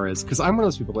so far as, because I'm one of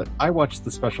those people that I watch the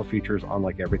special features on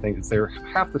everything, because they're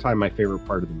half the time my favorite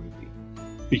part of the movie,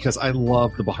 because I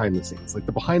love the behind the scenes.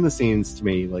 The behind the scenes to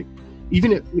me,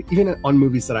 even on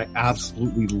movies that I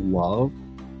absolutely love,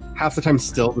 half the time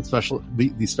still the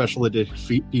special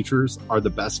edition features are the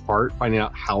best part, finding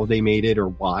out how they made it or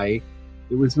why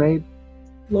it was made.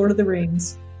 Lord of the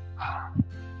Rings.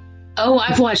 Oh,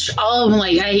 I've watched all of them.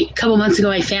 A couple months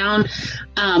ago, I found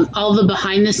all the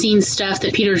behind-the-scenes stuff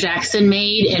that Peter Jackson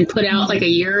made and put out a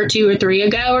year or 2 or 3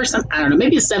 ago or something. I don't know,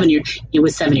 maybe it's 7 years. It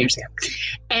was 7 years ago.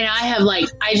 And I have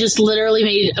I just literally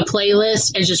made a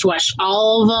playlist and just watched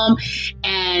all of them.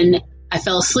 And I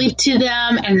fell asleep to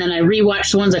them. And then I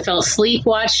rewatched the ones I fell asleep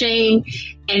watching.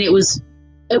 And it was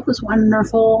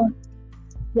wonderful.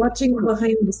 Watching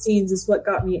behind the scenes is what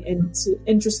got me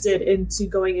interested into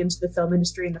going into the film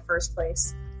industry in the first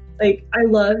place. I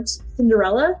loved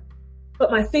Cinderella,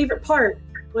 but my favorite part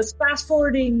was fast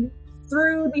forwarding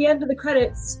through the end of the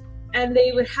credits, and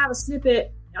they would have a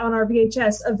snippet on our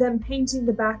VHS of them painting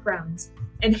the backgrounds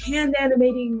and hand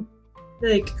animating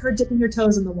her dipping her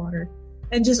toes in the water,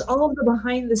 and just all of the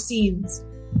behind the scenes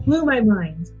blew my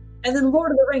mind. And then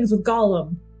Lord of the Rings with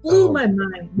Gollum blew my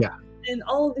mind. Yeah. And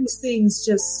all of these things,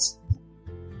 just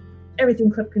everything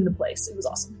clicked into place. It was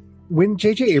awesome. When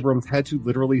J.J. Abrams had to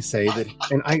literally say that,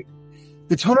 and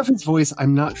the tone of his voice,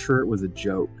 I'm not sure it was a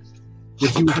joke, that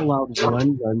he was allowed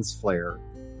one lens flare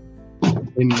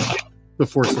in The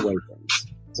Force Awakens,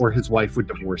 or his wife would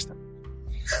divorce him.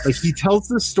 Like, he tells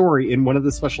this story in one of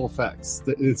the special effects,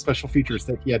 the special features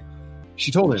that he had.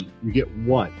 She told him, you get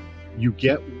one,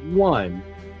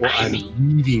 or I'm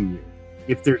leaving you.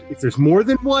 If there's more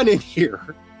than one in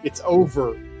here, it's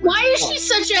over. Why is she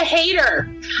such a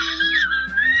hater?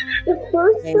 The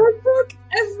first Star Trek,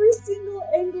 every single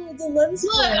angle of the lens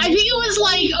Look, flare. I think it was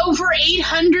like over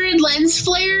 800 lens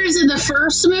flares in the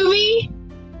first movie.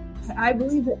 I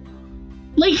believe it.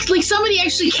 Like somebody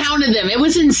actually counted them. It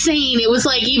was insane. It was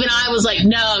like, even I was like,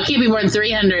 no, it can't be more than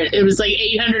 300. It was like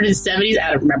 870.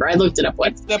 I don't remember. I looked it up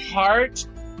once. The part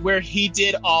where he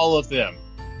did all of them.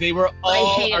 They were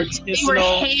all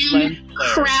artisanal lens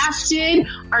flares. Crafted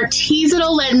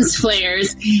artisanal lens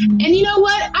flares. And you know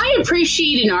what? I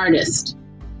appreciate an artist.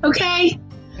 Okay?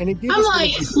 And it gave I'm us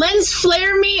like, lens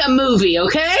flare me a movie,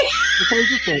 okay?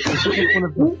 one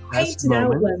of the best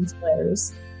moments. Lens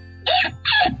flares.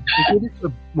 It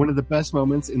is one of the best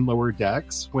moments in Lower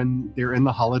Decks when they're in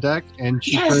the holodeck and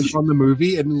she Yes. turns on the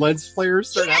movie and lens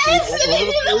flares start happening Yes, all and they over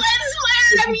did the the lens place.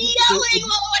 flare, and I'm yelling,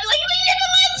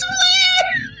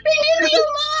 they did the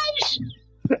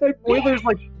homage. And Boiler's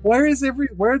like, why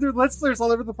are there lens flares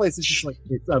all over the place? It's just like,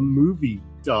 it's a movie,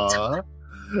 duh.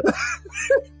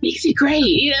 Makes it great,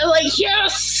 you know, like,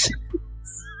 yes.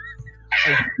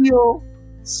 I feel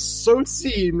so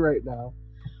seen right now.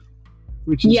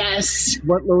 Which is Yes.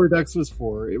 what Lower Decks was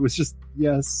for. It was just,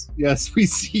 yes, we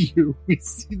see you. We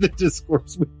see the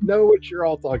discourse. We know what you're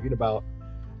all talking about.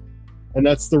 And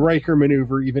that's the Riker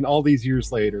maneuver, even all these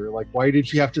years later. Like, why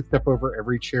did you have to step over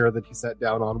every chair that he sat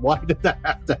down on? Why did that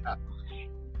have to happen?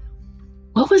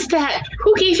 What was that?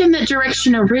 Who gave him that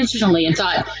direction originally and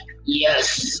thought,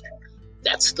 yes,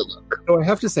 that's the look? So I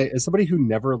have to say, as somebody who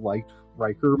never liked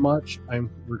Riker much,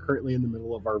 we're currently in the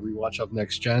middle of our rewatch of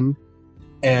Next Gen,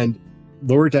 and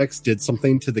Lower Decks did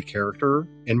something to the character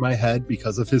in my head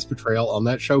because of his portrayal on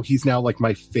that show. He's now like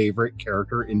my favorite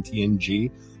character in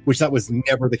TNG, which that was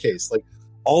never the case. Like,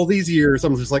 all these years,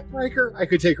 I'm just like, Riker, I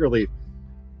could take or leave.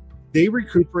 They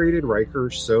recuperated Riker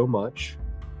so much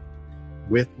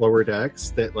with Lower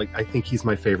Decks that, like, I think he's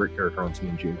my favorite character on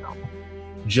TNG now,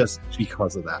 just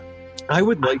because of that. I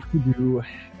would like to do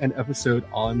an episode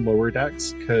on Lower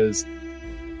Decks because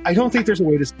I don't think there's a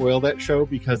way to spoil that show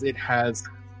because it has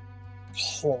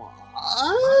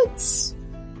plots.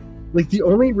 Like, the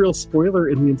only real spoiler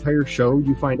in the entire show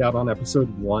you find out on episode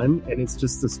 1, and it's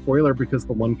just a spoiler because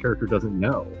the one character doesn't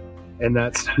know, and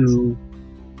that's who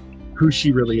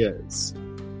she really is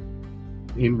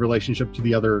in relationship to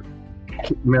the other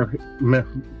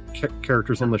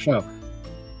characters on the show.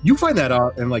 You find that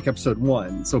out in like episode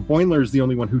 1, so Boimler's the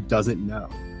only one who doesn't know.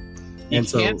 You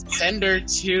can't send her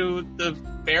to the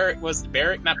Barrett. Was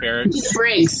Barrett, not Barrett? The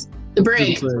Briggs. The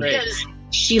Briggs. Briggs. Because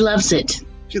she loves it.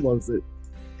 She loves it.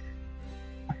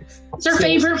 It's her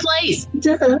favorite place.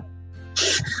 Duh.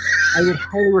 I would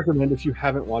highly recommend, if you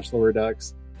haven't watched Lower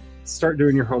Decks, start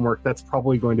doing your homework. That's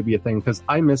probably going to be a thing, because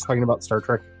I miss talking about Star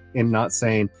Trek and not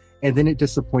saying, and then it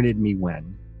disappointed me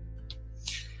when.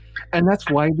 And that's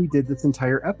why we did this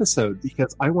entire episode,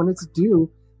 because I wanted to do,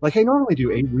 like I normally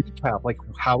do, a recap. Like,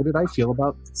 how did I feel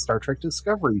about Star Trek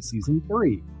Discovery Season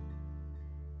 3?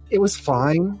 It was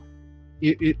fine.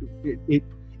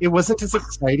 It wasn't as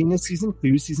exciting as Season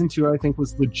 2. Season 2, I think,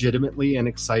 was legitimately an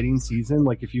exciting season.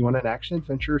 Like, if you want an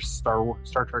action-adventure Star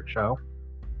Trek show,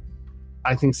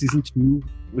 I think Season 2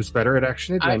 was better at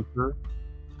action-adventure.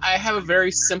 I have a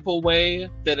very simple way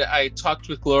that I talked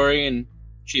with Glory, and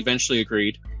she eventually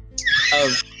agreed,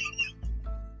 of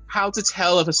how to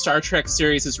tell if a Star Trek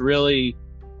series is really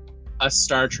a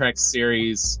Star Trek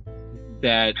series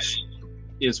that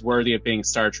is worthy of being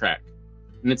Star Trek.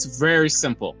 And it's very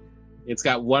simple. It's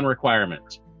got one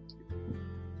requirement.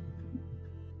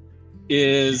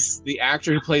 Is the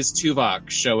actor who plays Tuvok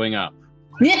showing up?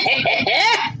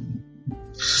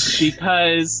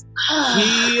 Because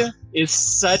he is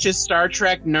such a Star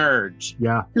Trek nerd.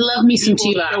 Yeah. Love me some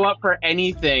He will Tuvok. show up for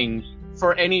anything,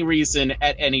 for any reason,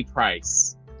 at any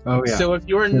price. Oh, yeah. So if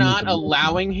you're not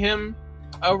allowing him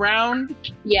around,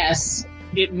 Yes.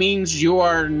 it means you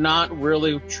are not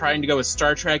really trying to go with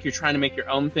Star Trek. You're trying to make your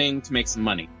own thing to make some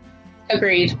money.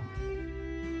 Agreed.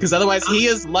 Because otherwise, he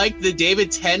is like the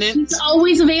David Tennant. He's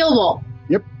always available.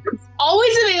 Yep.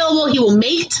 Always available. He will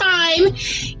make time.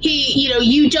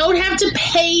 You don't have to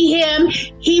pay him.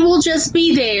 He will just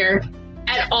be there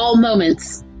at all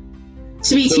moments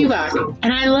to be Tuvok.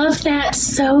 And I love that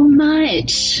so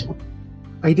much.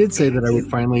 I did say that I would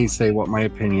finally say what my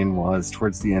opinion was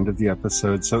towards the end of the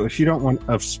episode. So if you don't want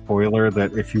a spoiler,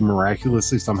 that if you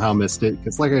miraculously somehow missed it,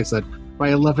 because like I said, by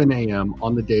 11 a.m.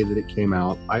 on the day that it came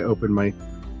out, I opened my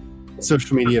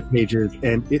social media pages,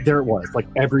 and there it was, like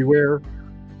everywhere.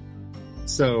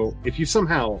 So if you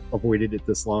somehow avoided it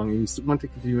this long and you want to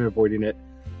continue avoiding it,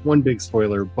 one big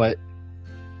spoiler, but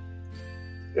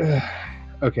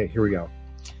okay, here we go.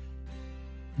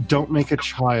 Don't make a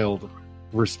child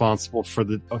responsible for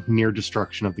the near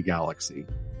destruction of the galaxy.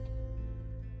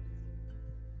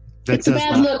 It's a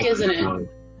bad look, isn't it?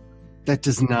 That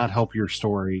does not help your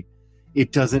story.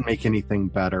 It doesn't make anything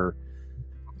better.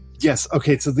 Yes,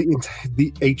 okay, so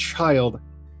a child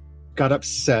got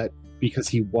upset because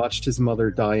he watched his mother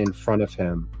die in front of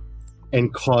him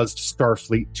and caused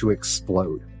Starfleet to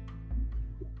explode.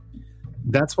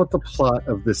 That's what the plot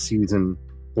of this season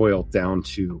boiled down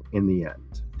to in the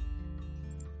end.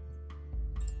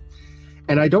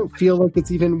 And I don't feel like it's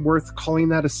even worth calling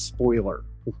that a spoiler,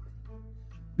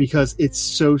 because it's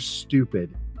so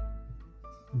stupid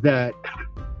that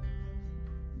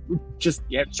just...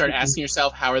 You have to start asking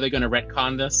yourself, how are they going to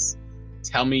retcon this?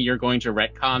 Tell me you're going to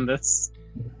retcon this.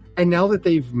 And now that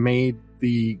they've made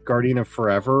the Guardian of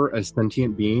Forever a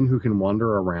sentient being who can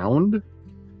wander around,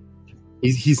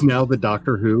 he's now the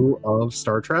Doctor Who of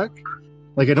Star Trek.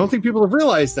 Like, I don't think people have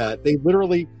realized that. They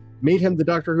literally made him the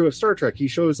Doctor Who of Star Trek. He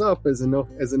shows up as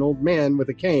an old man with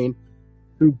a cane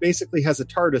who basically has a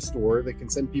TARDIS door that can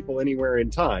send people anywhere in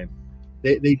time.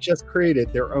 They just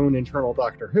created their own internal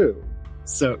Doctor Who.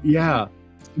 So, yeah,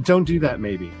 don't do that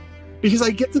maybe. Because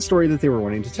I get the story that they were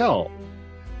wanting to tell.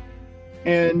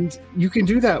 And you can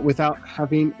do that without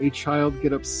having a child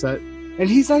get upset. And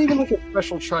he's not even like a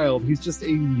special child. He's just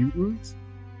a mutant.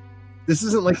 This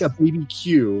isn't like a baby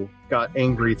Q got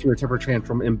angry, threw a temper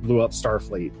tantrum, and blew up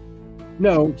Starfleet.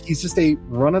 No, he's just a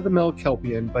run-of-the-mill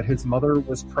Kelpian, but his mother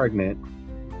was pregnant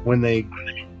when they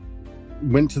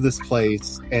went to this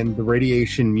place, and the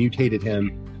radiation mutated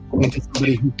him into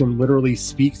somebody who can literally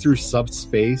speak through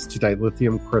subspace to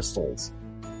dilithium crystals.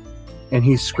 And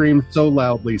he screamed so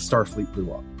loudly, Starfleet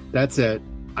blew up. That's it.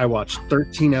 I watched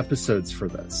 13 episodes for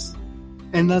this.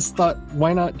 And thus thought,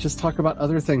 why not just talk about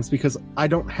other things? Because I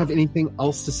don't have anything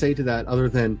else to say to that other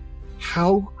than,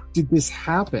 how did this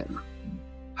happen?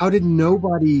 How did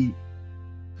nobody...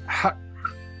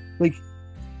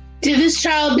 Did this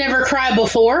child never cry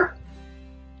before?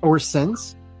 Or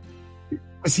since?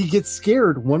 Because he gets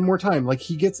scared one more time. Like,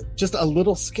 he gets just a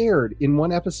little scared in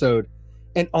one episode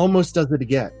and almost does it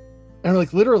again. And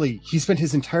like, literally, he spent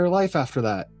his entire life after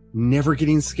that never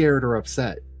getting scared or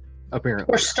upset,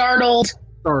 apparently. Or startled.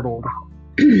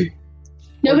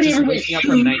 Nobody ever waking up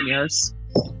from nightmares.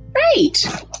 Right.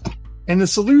 And the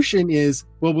solution is,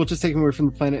 well, we'll just take him away from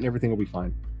the planet and everything will be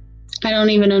fine. I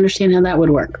don't even understand how that would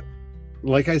work.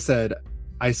 Like I said,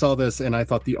 I saw this and I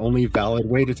thought the only valid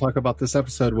way to talk about this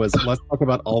episode was, let's talk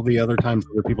about all the other times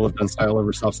where people have done style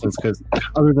over substance, because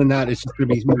other than that, it's just going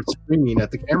to be more screaming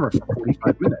at the camera for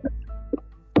 45 minutes.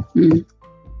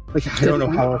 Like, I don't know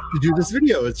how else to do this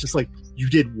video. It's just like, you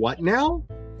did what now?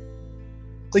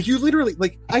 Like, you literally,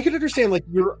 like, I could understand, like,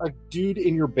 you're a dude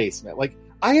in your basement. Like,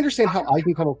 I understand how I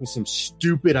can come up with some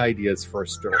stupid ideas for a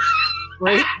story,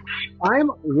 right? I'm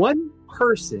one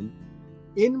person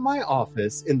in my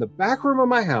office, in the back room of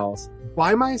my house,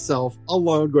 by myself,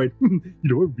 alone, going, you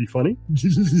know what would be funny?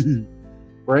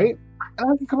 Right?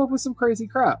 And I can come up with some crazy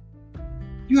crap.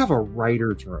 You have a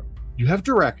writer's room. You have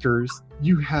directors.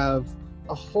 You have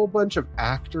a whole bunch of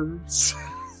actors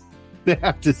that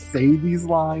have to say these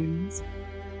lines.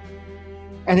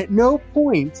 And at no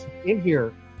point in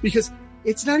here, because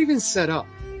it's not even set up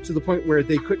to the point where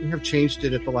they couldn't have changed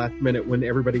it at the last minute when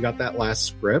everybody got that last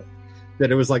script, that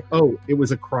it was like, oh, it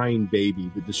was a crying baby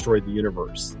that destroyed the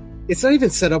universe. It's not even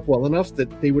set up well enough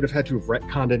that they would have had to have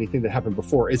retconned anything that happened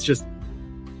before. It's just,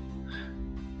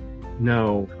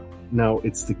 no,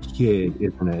 it's the kid,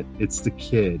 isn't it? It's the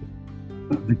kid.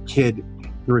 The kid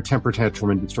threw a temper tantrum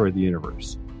and destroyed the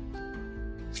universe.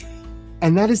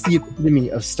 And that is the epitome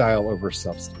of style over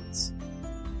substance.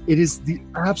 It is the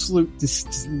absolute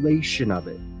distillation of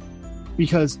it.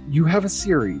 Because you have a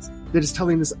series that is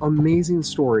telling this amazing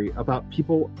story about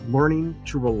people learning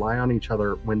to rely on each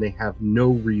other when they have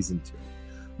no reason to.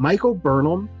 Michael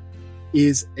Burnham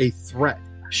is a threat.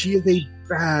 She is a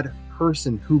bad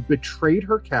person who betrayed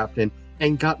her captain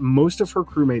and got most of her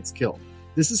crewmates killed.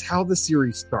 This is how the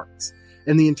series starts.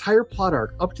 And the entire plot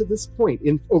arc up to this point,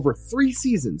 in over 3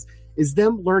 seasons, is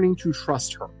them learning to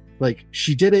trust her. Like,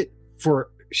 she did a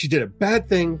bad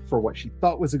thing for what she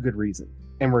thought was a good reason.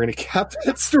 And we're going to cap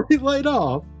that storyline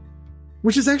off,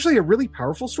 which is actually a really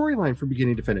powerful storyline from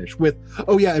beginning to finish, with,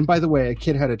 oh yeah, and by the way, a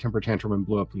kid had a temper tantrum and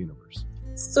blew up the universe.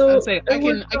 So I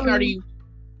can already...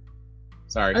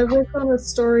 Sorry. I worked on not a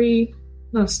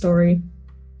story.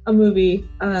 a movie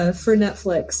for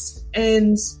Netflix,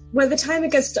 and by the time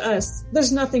it gets to us,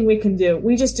 there's nothing we can do.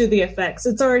 We just do the effects.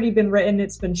 It's already been written,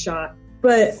 it's been shot.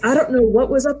 But I don't know what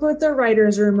was up with their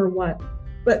writer's room or what,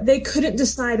 but they couldn't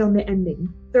decide on the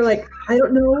ending. They're like, I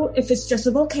don't know if it's just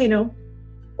a volcano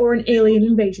or an alien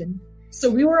invasion. So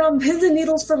we were on pins and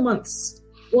needles for months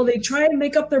while they try and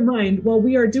make up their mind while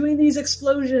we are doing these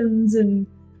explosions and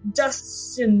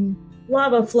dust and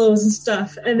lava flows and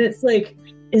stuff. And it's like,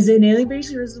 is it an alien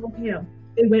invasion or is it a volcano?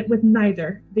 They went with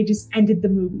neither. They just ended the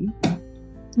movie.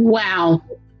 Wow.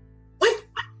 What?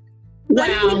 Wow. I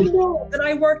didn't even know that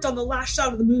I worked on the last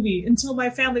shot of the movie until my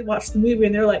family watched the movie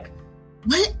and they're like,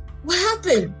 what? What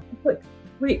happened? I'm like,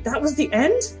 wait, that was the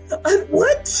end?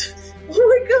 What?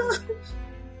 Oh my god.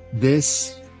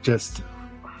 This just,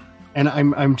 and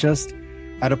I'm just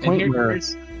at a point where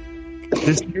here's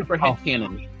where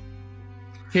headcanon.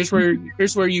 Here's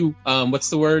where you what's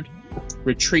the word?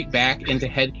 Retreat back into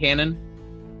headcanon,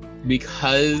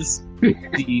 because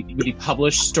the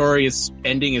published story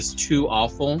ending is too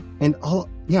awful. And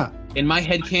in my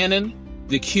headcanon,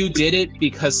 the Q did it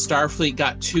because Starfleet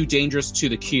got too dangerous to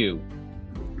the Q,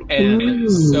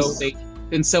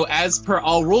 and so as per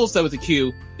all rules though with the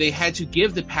Q, they had to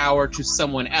give the power to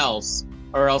someone else,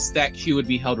 or else that Q would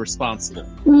be held responsible.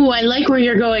 Ooh, I like where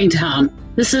you're going, Tom.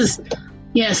 This is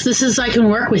I can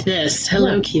work with this.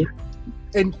 Hello, Q.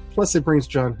 And plus it brings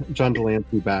John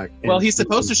Delancey back. Well, he's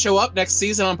supposed to show up next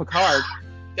season on Picard.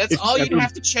 That's all you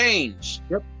have to change.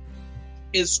 Yep.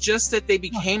 It's just that they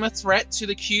became a threat to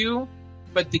the Q,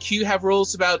 but the Q have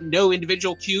rules about no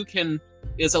individual Q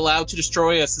is allowed to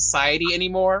destroy a society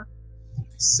anymore.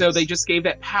 So they just gave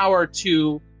that power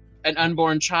to an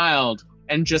unborn child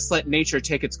and just let nature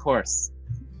take its course.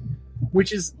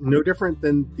 Which is no different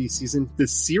than the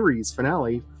series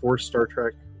finale for Star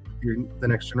Trek The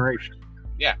Next Generation.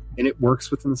 Yeah. And it works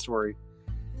within the story.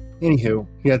 Anywho,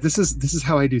 yeah, this is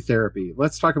how I do therapy.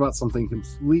 Let's talk about something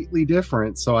completely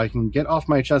different so I can get off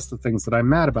my chest the things that I'm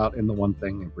mad about in the one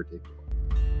thing in particular.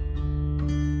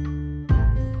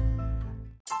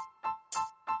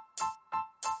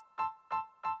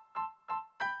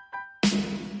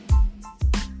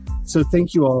 So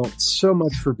thank you all so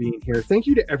much for being here. Thank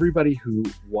you to everybody who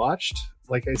watched.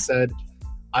 Like I said,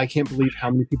 I can't believe how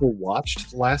many people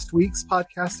watched last week's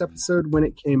podcast episode when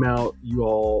it came out. You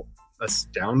all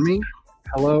astound me.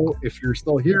 Hello, if you're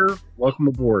still here, welcome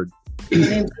aboard. My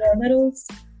name's Laura Meadows.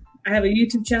 I have a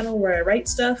YouTube channel where I write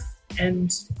stuff, and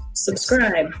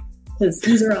subscribe because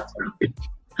these are awesome.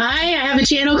 Hi, I have a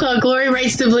channel called Glory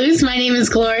Writes the Blues. My name is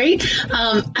Glory.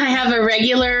 I have a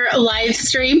regular live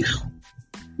stream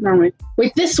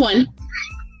with this one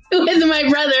with my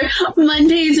brother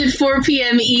Mondays at 4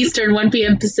 p.m. Eastern, 1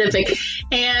 p.m. Pacific.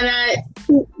 And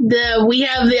we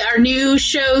have our new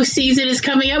show season is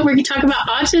coming up. We're going to talk about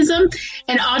autism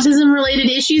and autism related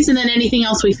issues, and then anything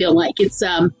else we feel like. It's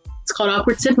called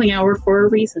Awkward Sibling Hour for a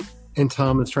reason. And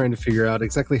Tom is trying to figure out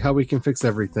exactly how we can fix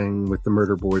everything with the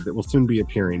murder board that will soon be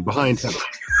appearing behind him.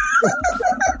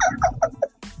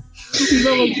 He's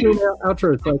almost doing our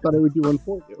outro, so I thought I would do one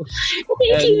for you.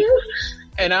 Thank you.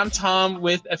 And I'm Tom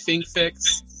with a Think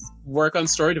Fix, work on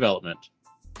story development.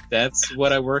 That's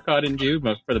what I work on and do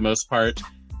for the most part.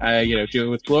 I do it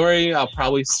with Glory. I'll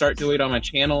probably start doing it on my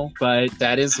channel, but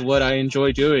that is what I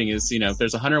enjoy doing is,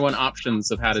 there's 101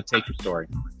 options of how to take your story.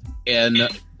 And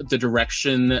the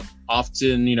direction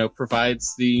often,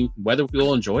 provides whether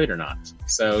we'll enjoy it or not.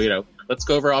 So, let's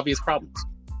go over obvious problems.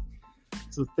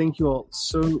 So thank you all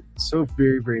so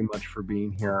very, very much for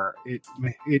being here.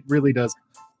 It really does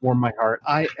warm my heart.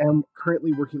 I am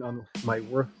currently working on my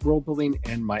world building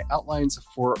and my outlines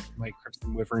for my Crypts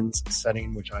and Wyverns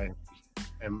setting, which I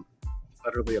am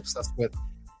utterly obsessed with.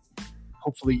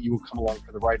 Hopefully you will come along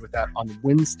for the ride with that on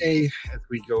Wednesday as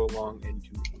we go along and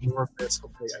do more of this.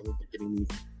 Hopefully I will be getting these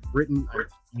written.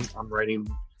 I'm writing,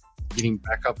 getting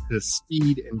back up to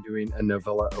speed and doing a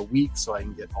novella a week so I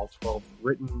can get all 12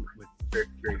 written very,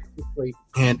 very quickly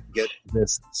and get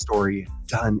this story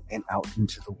done and out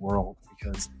into the world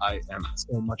because I am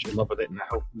so much in love with it and I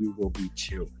hope you will be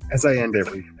too. As I end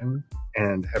everything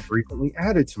and have recently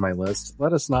added to my list,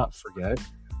 let us not forget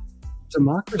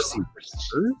democracy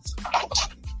matters,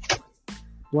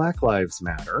 Black Lives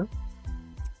Matter,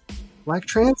 Black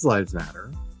trans lives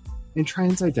matter, and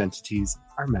trans identities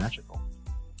are magical.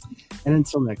 And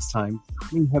until next time,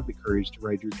 may you have the courage to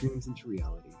ride your dreams into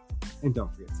reality. And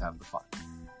don't forget to have the fun.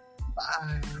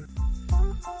 Bye.